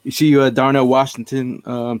 You see, Darnell Washington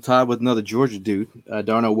tied with another Georgia dude.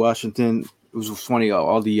 Darnell Washington. It was funny.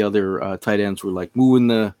 All the other tight ends were like moving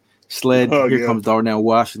the sled. Here comes Darnell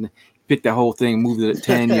Washington. Picked that whole thing, moved it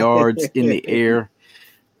 10 yards in the air.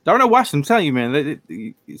 Darnell Washington, I'm telling you, man.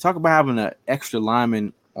 You talk about having an extra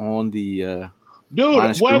lineman on the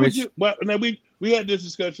dude. Why would you? Now we had this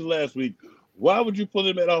discussion last week. Why would you put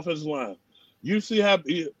him at offensive line? You see how?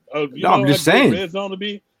 I'm just saying. Red zone to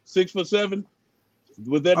be 6'7".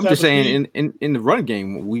 With that, I'm just saying in the run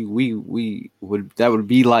game, we would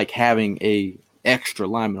be like having a extra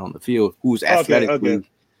lineman on the field who's athletically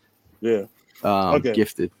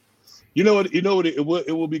gifted. You know what?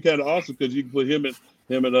 It will be kind of awesome because you can put him and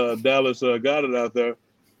Dallas Goedert out there,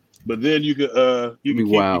 but then you can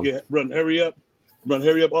run hurry up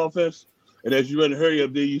offense, and as you run hurry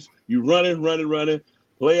up, these you running,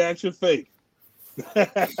 play action fake,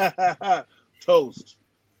 toast.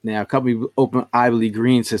 Now, a couple of open Ivy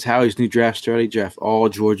Green says Howie's new draft strategy: draft all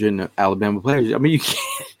Georgia and Alabama players. I mean,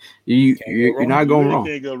 you're not going wrong.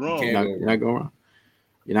 You can't go wrong. You're not going wrong.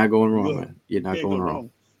 You're not going wrong, man. You're not going wrong.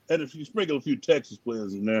 And if you sprinkle a few Texas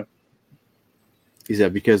players in there, is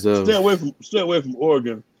that because of stay away from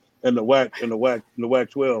Oregon and the WAC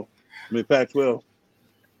 12? I mean Pac-12.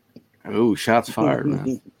 Oh, shots fired,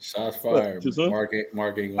 man! Shots fired.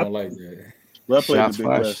 Mark ain't gonna like that. Well, shots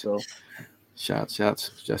fired. Shots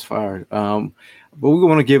just fired. But we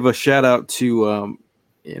want to give a shout out to,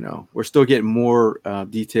 we're still getting more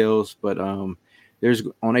details, but there's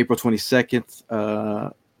on April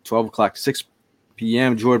 22nd, 12 o'clock, 6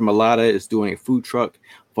 p.m., Jordan Mailata is doing a food truck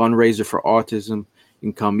fundraiser for autism.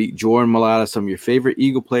 You can come meet Jordan Mailata, some of your favorite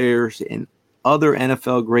Eagle players and other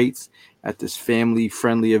NFL greats at this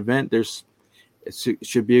family-friendly event. It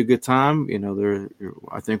should be a good time.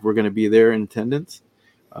 I think we're going to be there in attendance.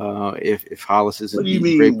 If Hollis is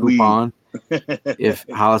eating Grey Poupon, if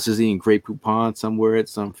Hollis is eating Grey Poupon somewhere at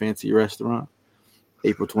some fancy restaurant,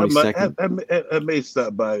 April 22nd. I may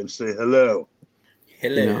stop by and say hello.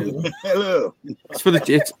 Hello. It's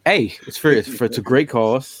a great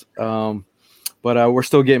cause. But we're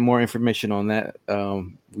still getting more information on that.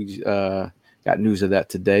 We got news of that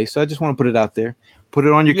today, so I just want to put it out there. Put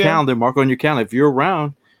it on your calendar. Mark on your calendar. If you're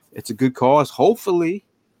around, it's a good cause. Hopefully,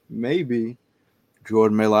 maybe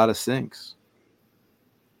Jordan Mailata sings.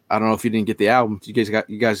 I don't know if you didn't get the album. You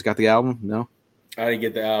guys got the album? No, I didn't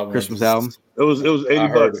get the album. Christmas album. It was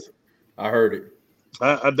 $80. I heard it.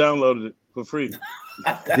 I downloaded it for free.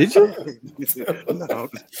 Did you? No.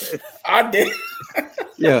 I did.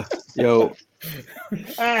 Yeah,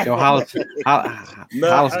 Hollis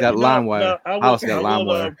got LimeWire. Hollis got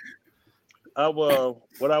LimeWire.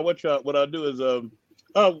 What I do is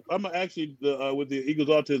I'm actually with the Eagles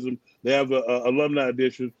Autism. They have a alumni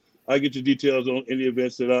edition. I get your details on any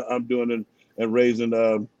events that I'm doing and raising.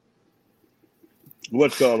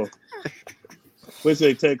 What's called them? What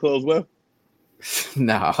say? Take clothes well.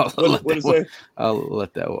 No, What did it say? I'll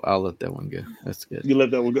let that one go. That's good. You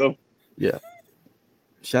let that one go. Yeah.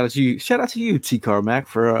 Shout out to you, T Carmack,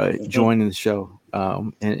 for joining the show.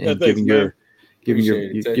 And thanks, giving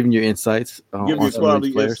your insights. Give me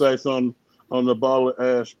quality insights on the ball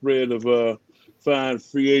spread of fine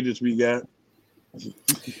free agents we got.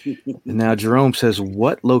 Now Jerome says,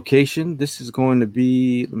 what location this is going to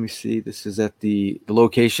be? Let me see. This is at the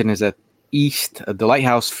location is at the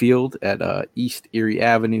Lighthouse Field at East Erie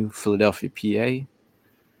Avenue, Philadelphia, PA.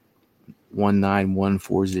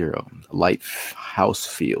 19140. Lighthouse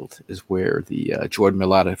Field is where the Jordan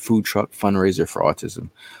Mailata food truck fundraiser for autism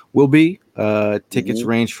will be. Tickets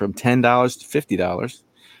range from $10 to $50,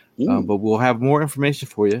 but we'll have more information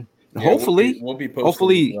for you. Yeah, hopefully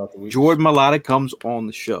Jordan Mailata comes on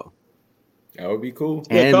the show. That would be cool.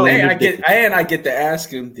 And I get to ask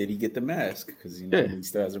him, did he get the mask? Because he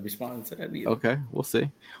still hasn't responded to that either. Okay, we'll see.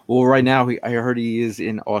 Well, right now I heard he is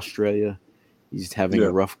in Australia. He's having a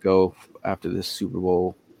rough go after this Super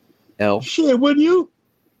Bowl L. Shit, wouldn't you?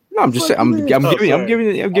 No, I'm just saying. I'm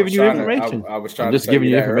giving you information. I was trying just to giving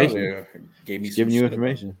you information. Just giving you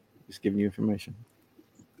information. Just giving you information.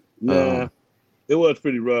 Nah, it was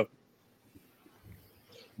pretty rough.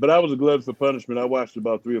 But I was a glutton for punishment. I watched it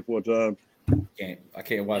about 3 or 4 times. I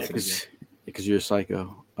can't watch it again. Because you're a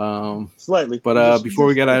psycho. Slightly. But before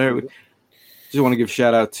we get out of here, just want to give a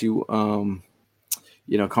shout out to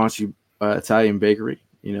Conchi Italian Bakery.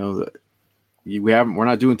 We're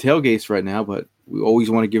not doing tailgates right now, but we always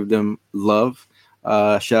want to give them love.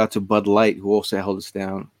 Shout out to Bud Light, who also held us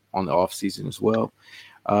down on the off season as well.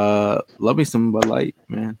 Love me some Bud Light,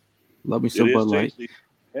 man. Love me some Bud Light.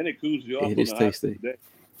 And it cools you off. It is tasty.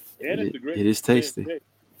 And it's a great. It is tasty.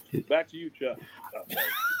 Back to you, Chuck.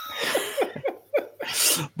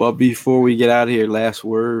 But before we get out of here, last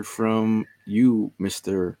word from you,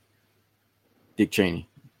 Mr. Dick Cheney.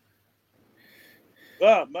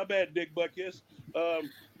 My bad, Dick Buckus.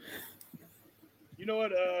 You know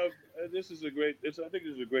what? This is a great. I think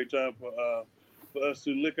this is a great time for us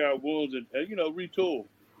to lick our wounds and retool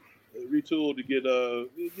to get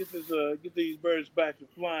these birds back to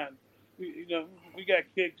flying. We got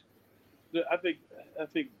kicked. I think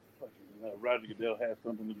Roger Goodell has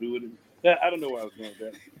something to do with it. I don't know where I was going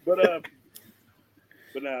with that, but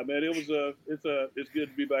nah, man, it's good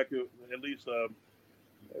to be back at least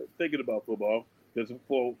thinking about football. Because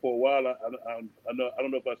for a while, I don't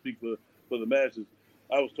know if I speak for the masses.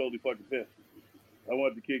 I was totally fucking pissed. I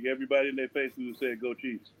wanted to kick everybody in their face who said "Go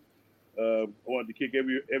Chiefs." I wanted to kick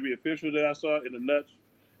every official that I saw in the nuts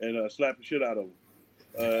and slap the shit out of them.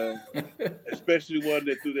 Especially one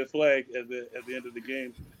that threw their flag at the end of the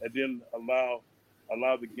game and didn't allow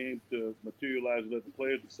the game to materialize and let the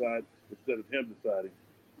players decide instead of him deciding.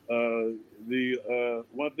 The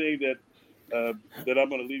one thing that I'm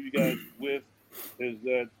going to leave you guys with is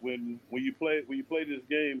that when you play this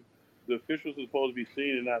game, the officials are supposed to be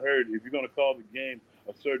seen and not heard. If you're going to call the game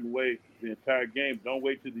a certain way the entire game, don't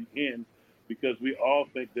wait to the end, because we all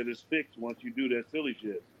think that it's fixed once you do that silly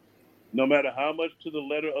shit. No matter how much to the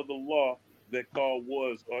letter of the law that call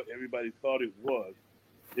was or everybody thought it was,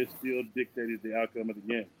 it still dictated the outcome of the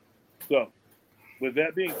game. So, with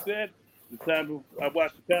that being said, I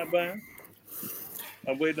watched the combine.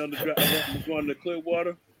 I'm waiting on the drive. I'm going to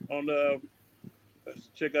Clearwater on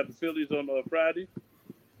check out the Phillies on Friday.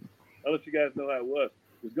 I'll let you guys know how it was.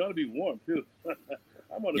 It's going to be warm too.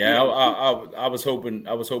 I was hoping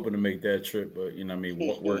to make that trip, but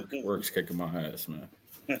work's kicking my ass, man.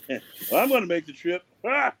 Well, I'm going to make the trip.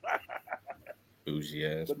 Bougie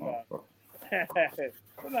ass motherfucker.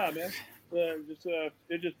 But nah, man.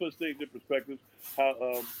 It just puts things in perspective.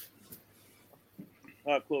 How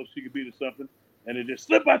close you could be to something, and it just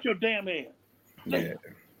slip out your damn hand. Yeah.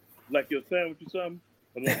 Like your sandwich or something,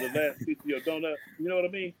 or like the last piece of your donut. You know what I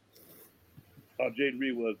mean? Oh, Jaden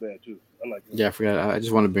Reed was bad too. I like him. Yeah, I forgot. I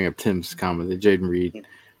just want to bring up Tim's comment. The Jaden Reed.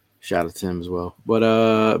 Shout out to him as well. But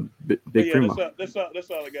Big Primo. That's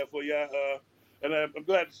all I got for you. And I'm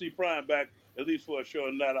glad to see Prime back, at least for a show,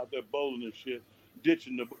 and not out there bowling and shit,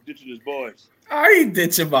 ditching his boys. I ain't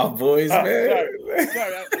ditching my boys, man. Sorry.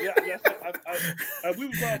 We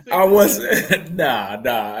was all I wasn't. Nah.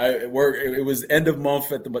 It was end of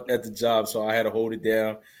month at the job, so I had to hold it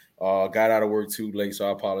down. Got out of work too late, so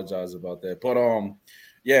I apologize about that. But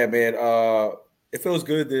yeah, man. It feels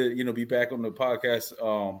good to be back on the podcast.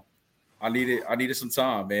 I needed some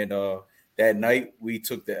time, man. That night we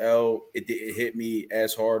took the L. It hit me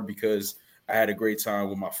as hard because I had a great time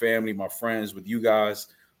with my family, my friends, with you guys.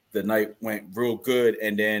 The night went real good,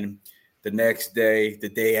 and then the next day, the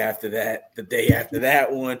day after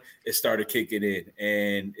that one, it started kicking in,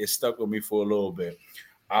 and it stuck with me for a little bit.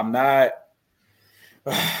 I'm not.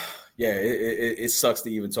 It sucks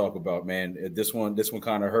to even talk about, man. This one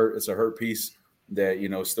kind of hurt. It's a hurt piece that,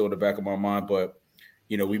 still in the back of my mind, but,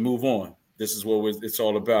 we move on. This is what it's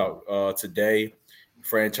all about. Today,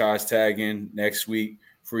 franchise tagging. Next week,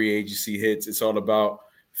 free agency hits. It's all about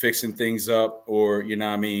fixing things up, or,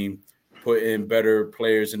 putting better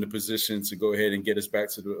players in the position to go ahead and get us back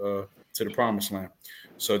to the promised land.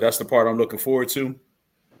 So that's the part I'm looking forward to.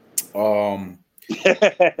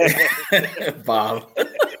 Bob.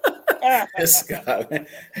 This guy.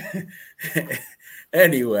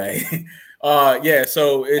 Anyway,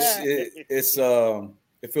 so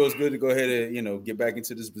it feels good to go ahead and get back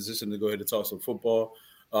into this position to go ahead and talk some football.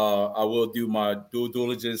 I will do my due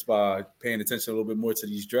diligence by paying attention a little bit more to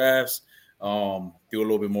these drafts, do a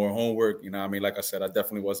little bit more homework. Like I said, I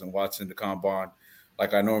definitely wasn't watching the combine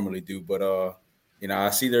like I normally do, but I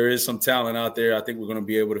see there is some talent out there. I think we're going to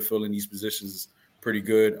be able to fill in these positions pretty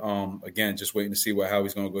good. Again, just waiting to see what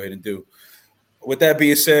Howie's going to go ahead and do. With that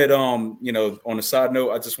being said, on a side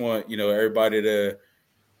note, I just want, everybody to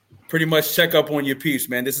pretty much check up on your peeps,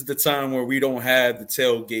 man. This is the time where we don't have the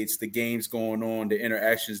tailgates, the games going on, the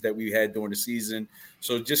interactions that we had during the season.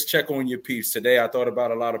 So just check on your peeps. Today, I thought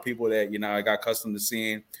about a lot of people that, I got accustomed to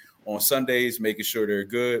seeing on Sundays, making sure they're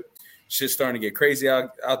good. Shit's starting to get crazy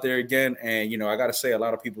out there again. And, I got to say, a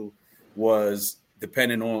lot of people was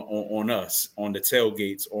depending on us, on the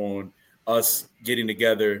tailgates, on us getting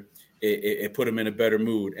together. It put them in a better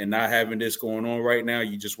mood. And not having this going on right now,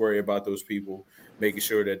 you just worry about those people, making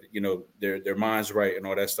sure that, their mind's right and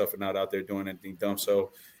all that stuff, and not out there doing anything dumb.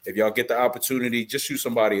 So if y'all get the opportunity, just shoot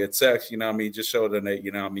somebody a text, just show them that,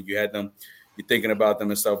 you had them, you're thinking about them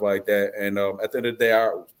and stuff like that. And at the end of the day,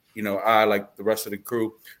 I, like the rest of the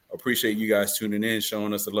crew, appreciate you guys tuning in,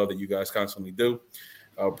 showing us the love that you guys constantly do.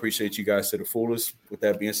 I appreciate you guys to the fullest. With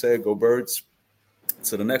that being said, go Birds.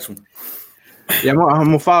 To the next one. Yeah, I'm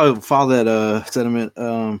gonna follow that sentiment,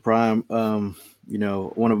 Prime.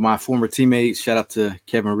 One of my former teammates, shout out to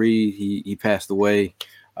Kevin Reed. He passed away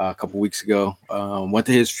a couple weeks ago. Went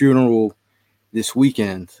to his funeral this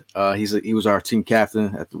weekend. He was our team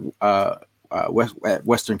captain at the at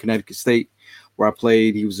Western Connecticut State, where I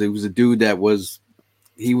played. He was a dude that was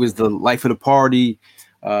the life of the party.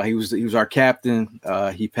 He was our captain.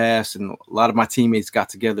 He passed, and a lot of my teammates got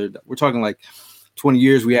together. We're talking like 20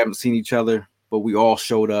 years we haven't seen each other, but we all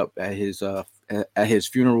showed up at his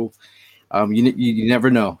funeral. You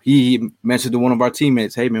never know. He mentioned to one of our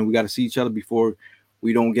teammates, "Hey man, we got to see each other before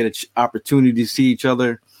we don't get an opportunity to see each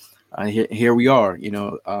other." Here we are.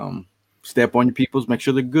 Step on your peoples, make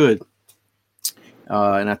sure they're good.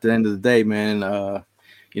 And at the end of the day, man,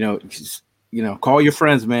 call your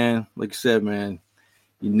friends, man. Like you said, man,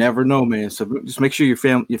 you never know, man. So just make sure your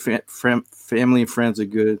family and friends are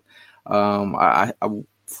good. I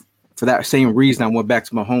for that same reason, I went back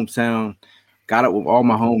to my hometown, got up with all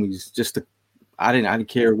my homies. I didn't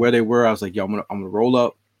care where they were. I was like, yo, I'm gonna roll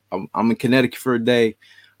up. I'm in Connecticut for a day.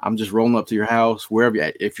 I'm just rolling up to your house, wherever.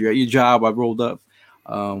 If you're at your job, I rolled up.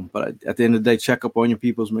 But at the end of the day, check up on your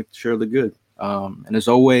peoples, make sure they're good. And as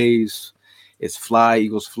always, it's Fly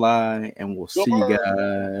Eagles Fly, and we'll see you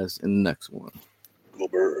guys in the next one. Go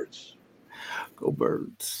Birds. Go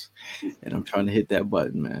Birds. And I'm trying to hit that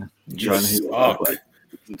button, man. I'm trying to hit that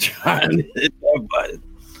button.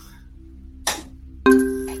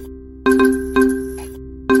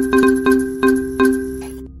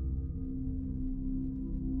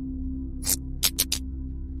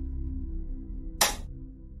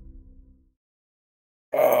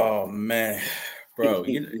 Oh, man. Bro.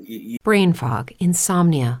 Brain fog,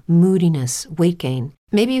 insomnia, moodiness, weight gain.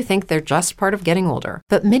 Maybe you think they're just part of getting older,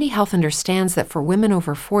 but MIDI Health understands that for women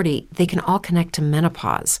over 40, they can all connect to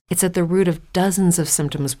menopause. It's at the root of dozens of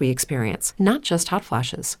symptoms we experience, not just hot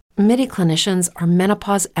flashes. MIDI clinicians are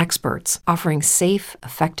menopause experts, offering safe,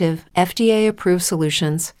 effective, FDA-approved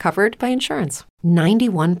solutions covered by insurance.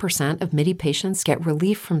 91% of MIDI patients get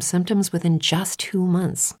relief from symptoms within just 2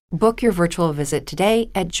 months. Book your virtual visit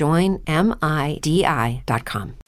today at joinmidi.com.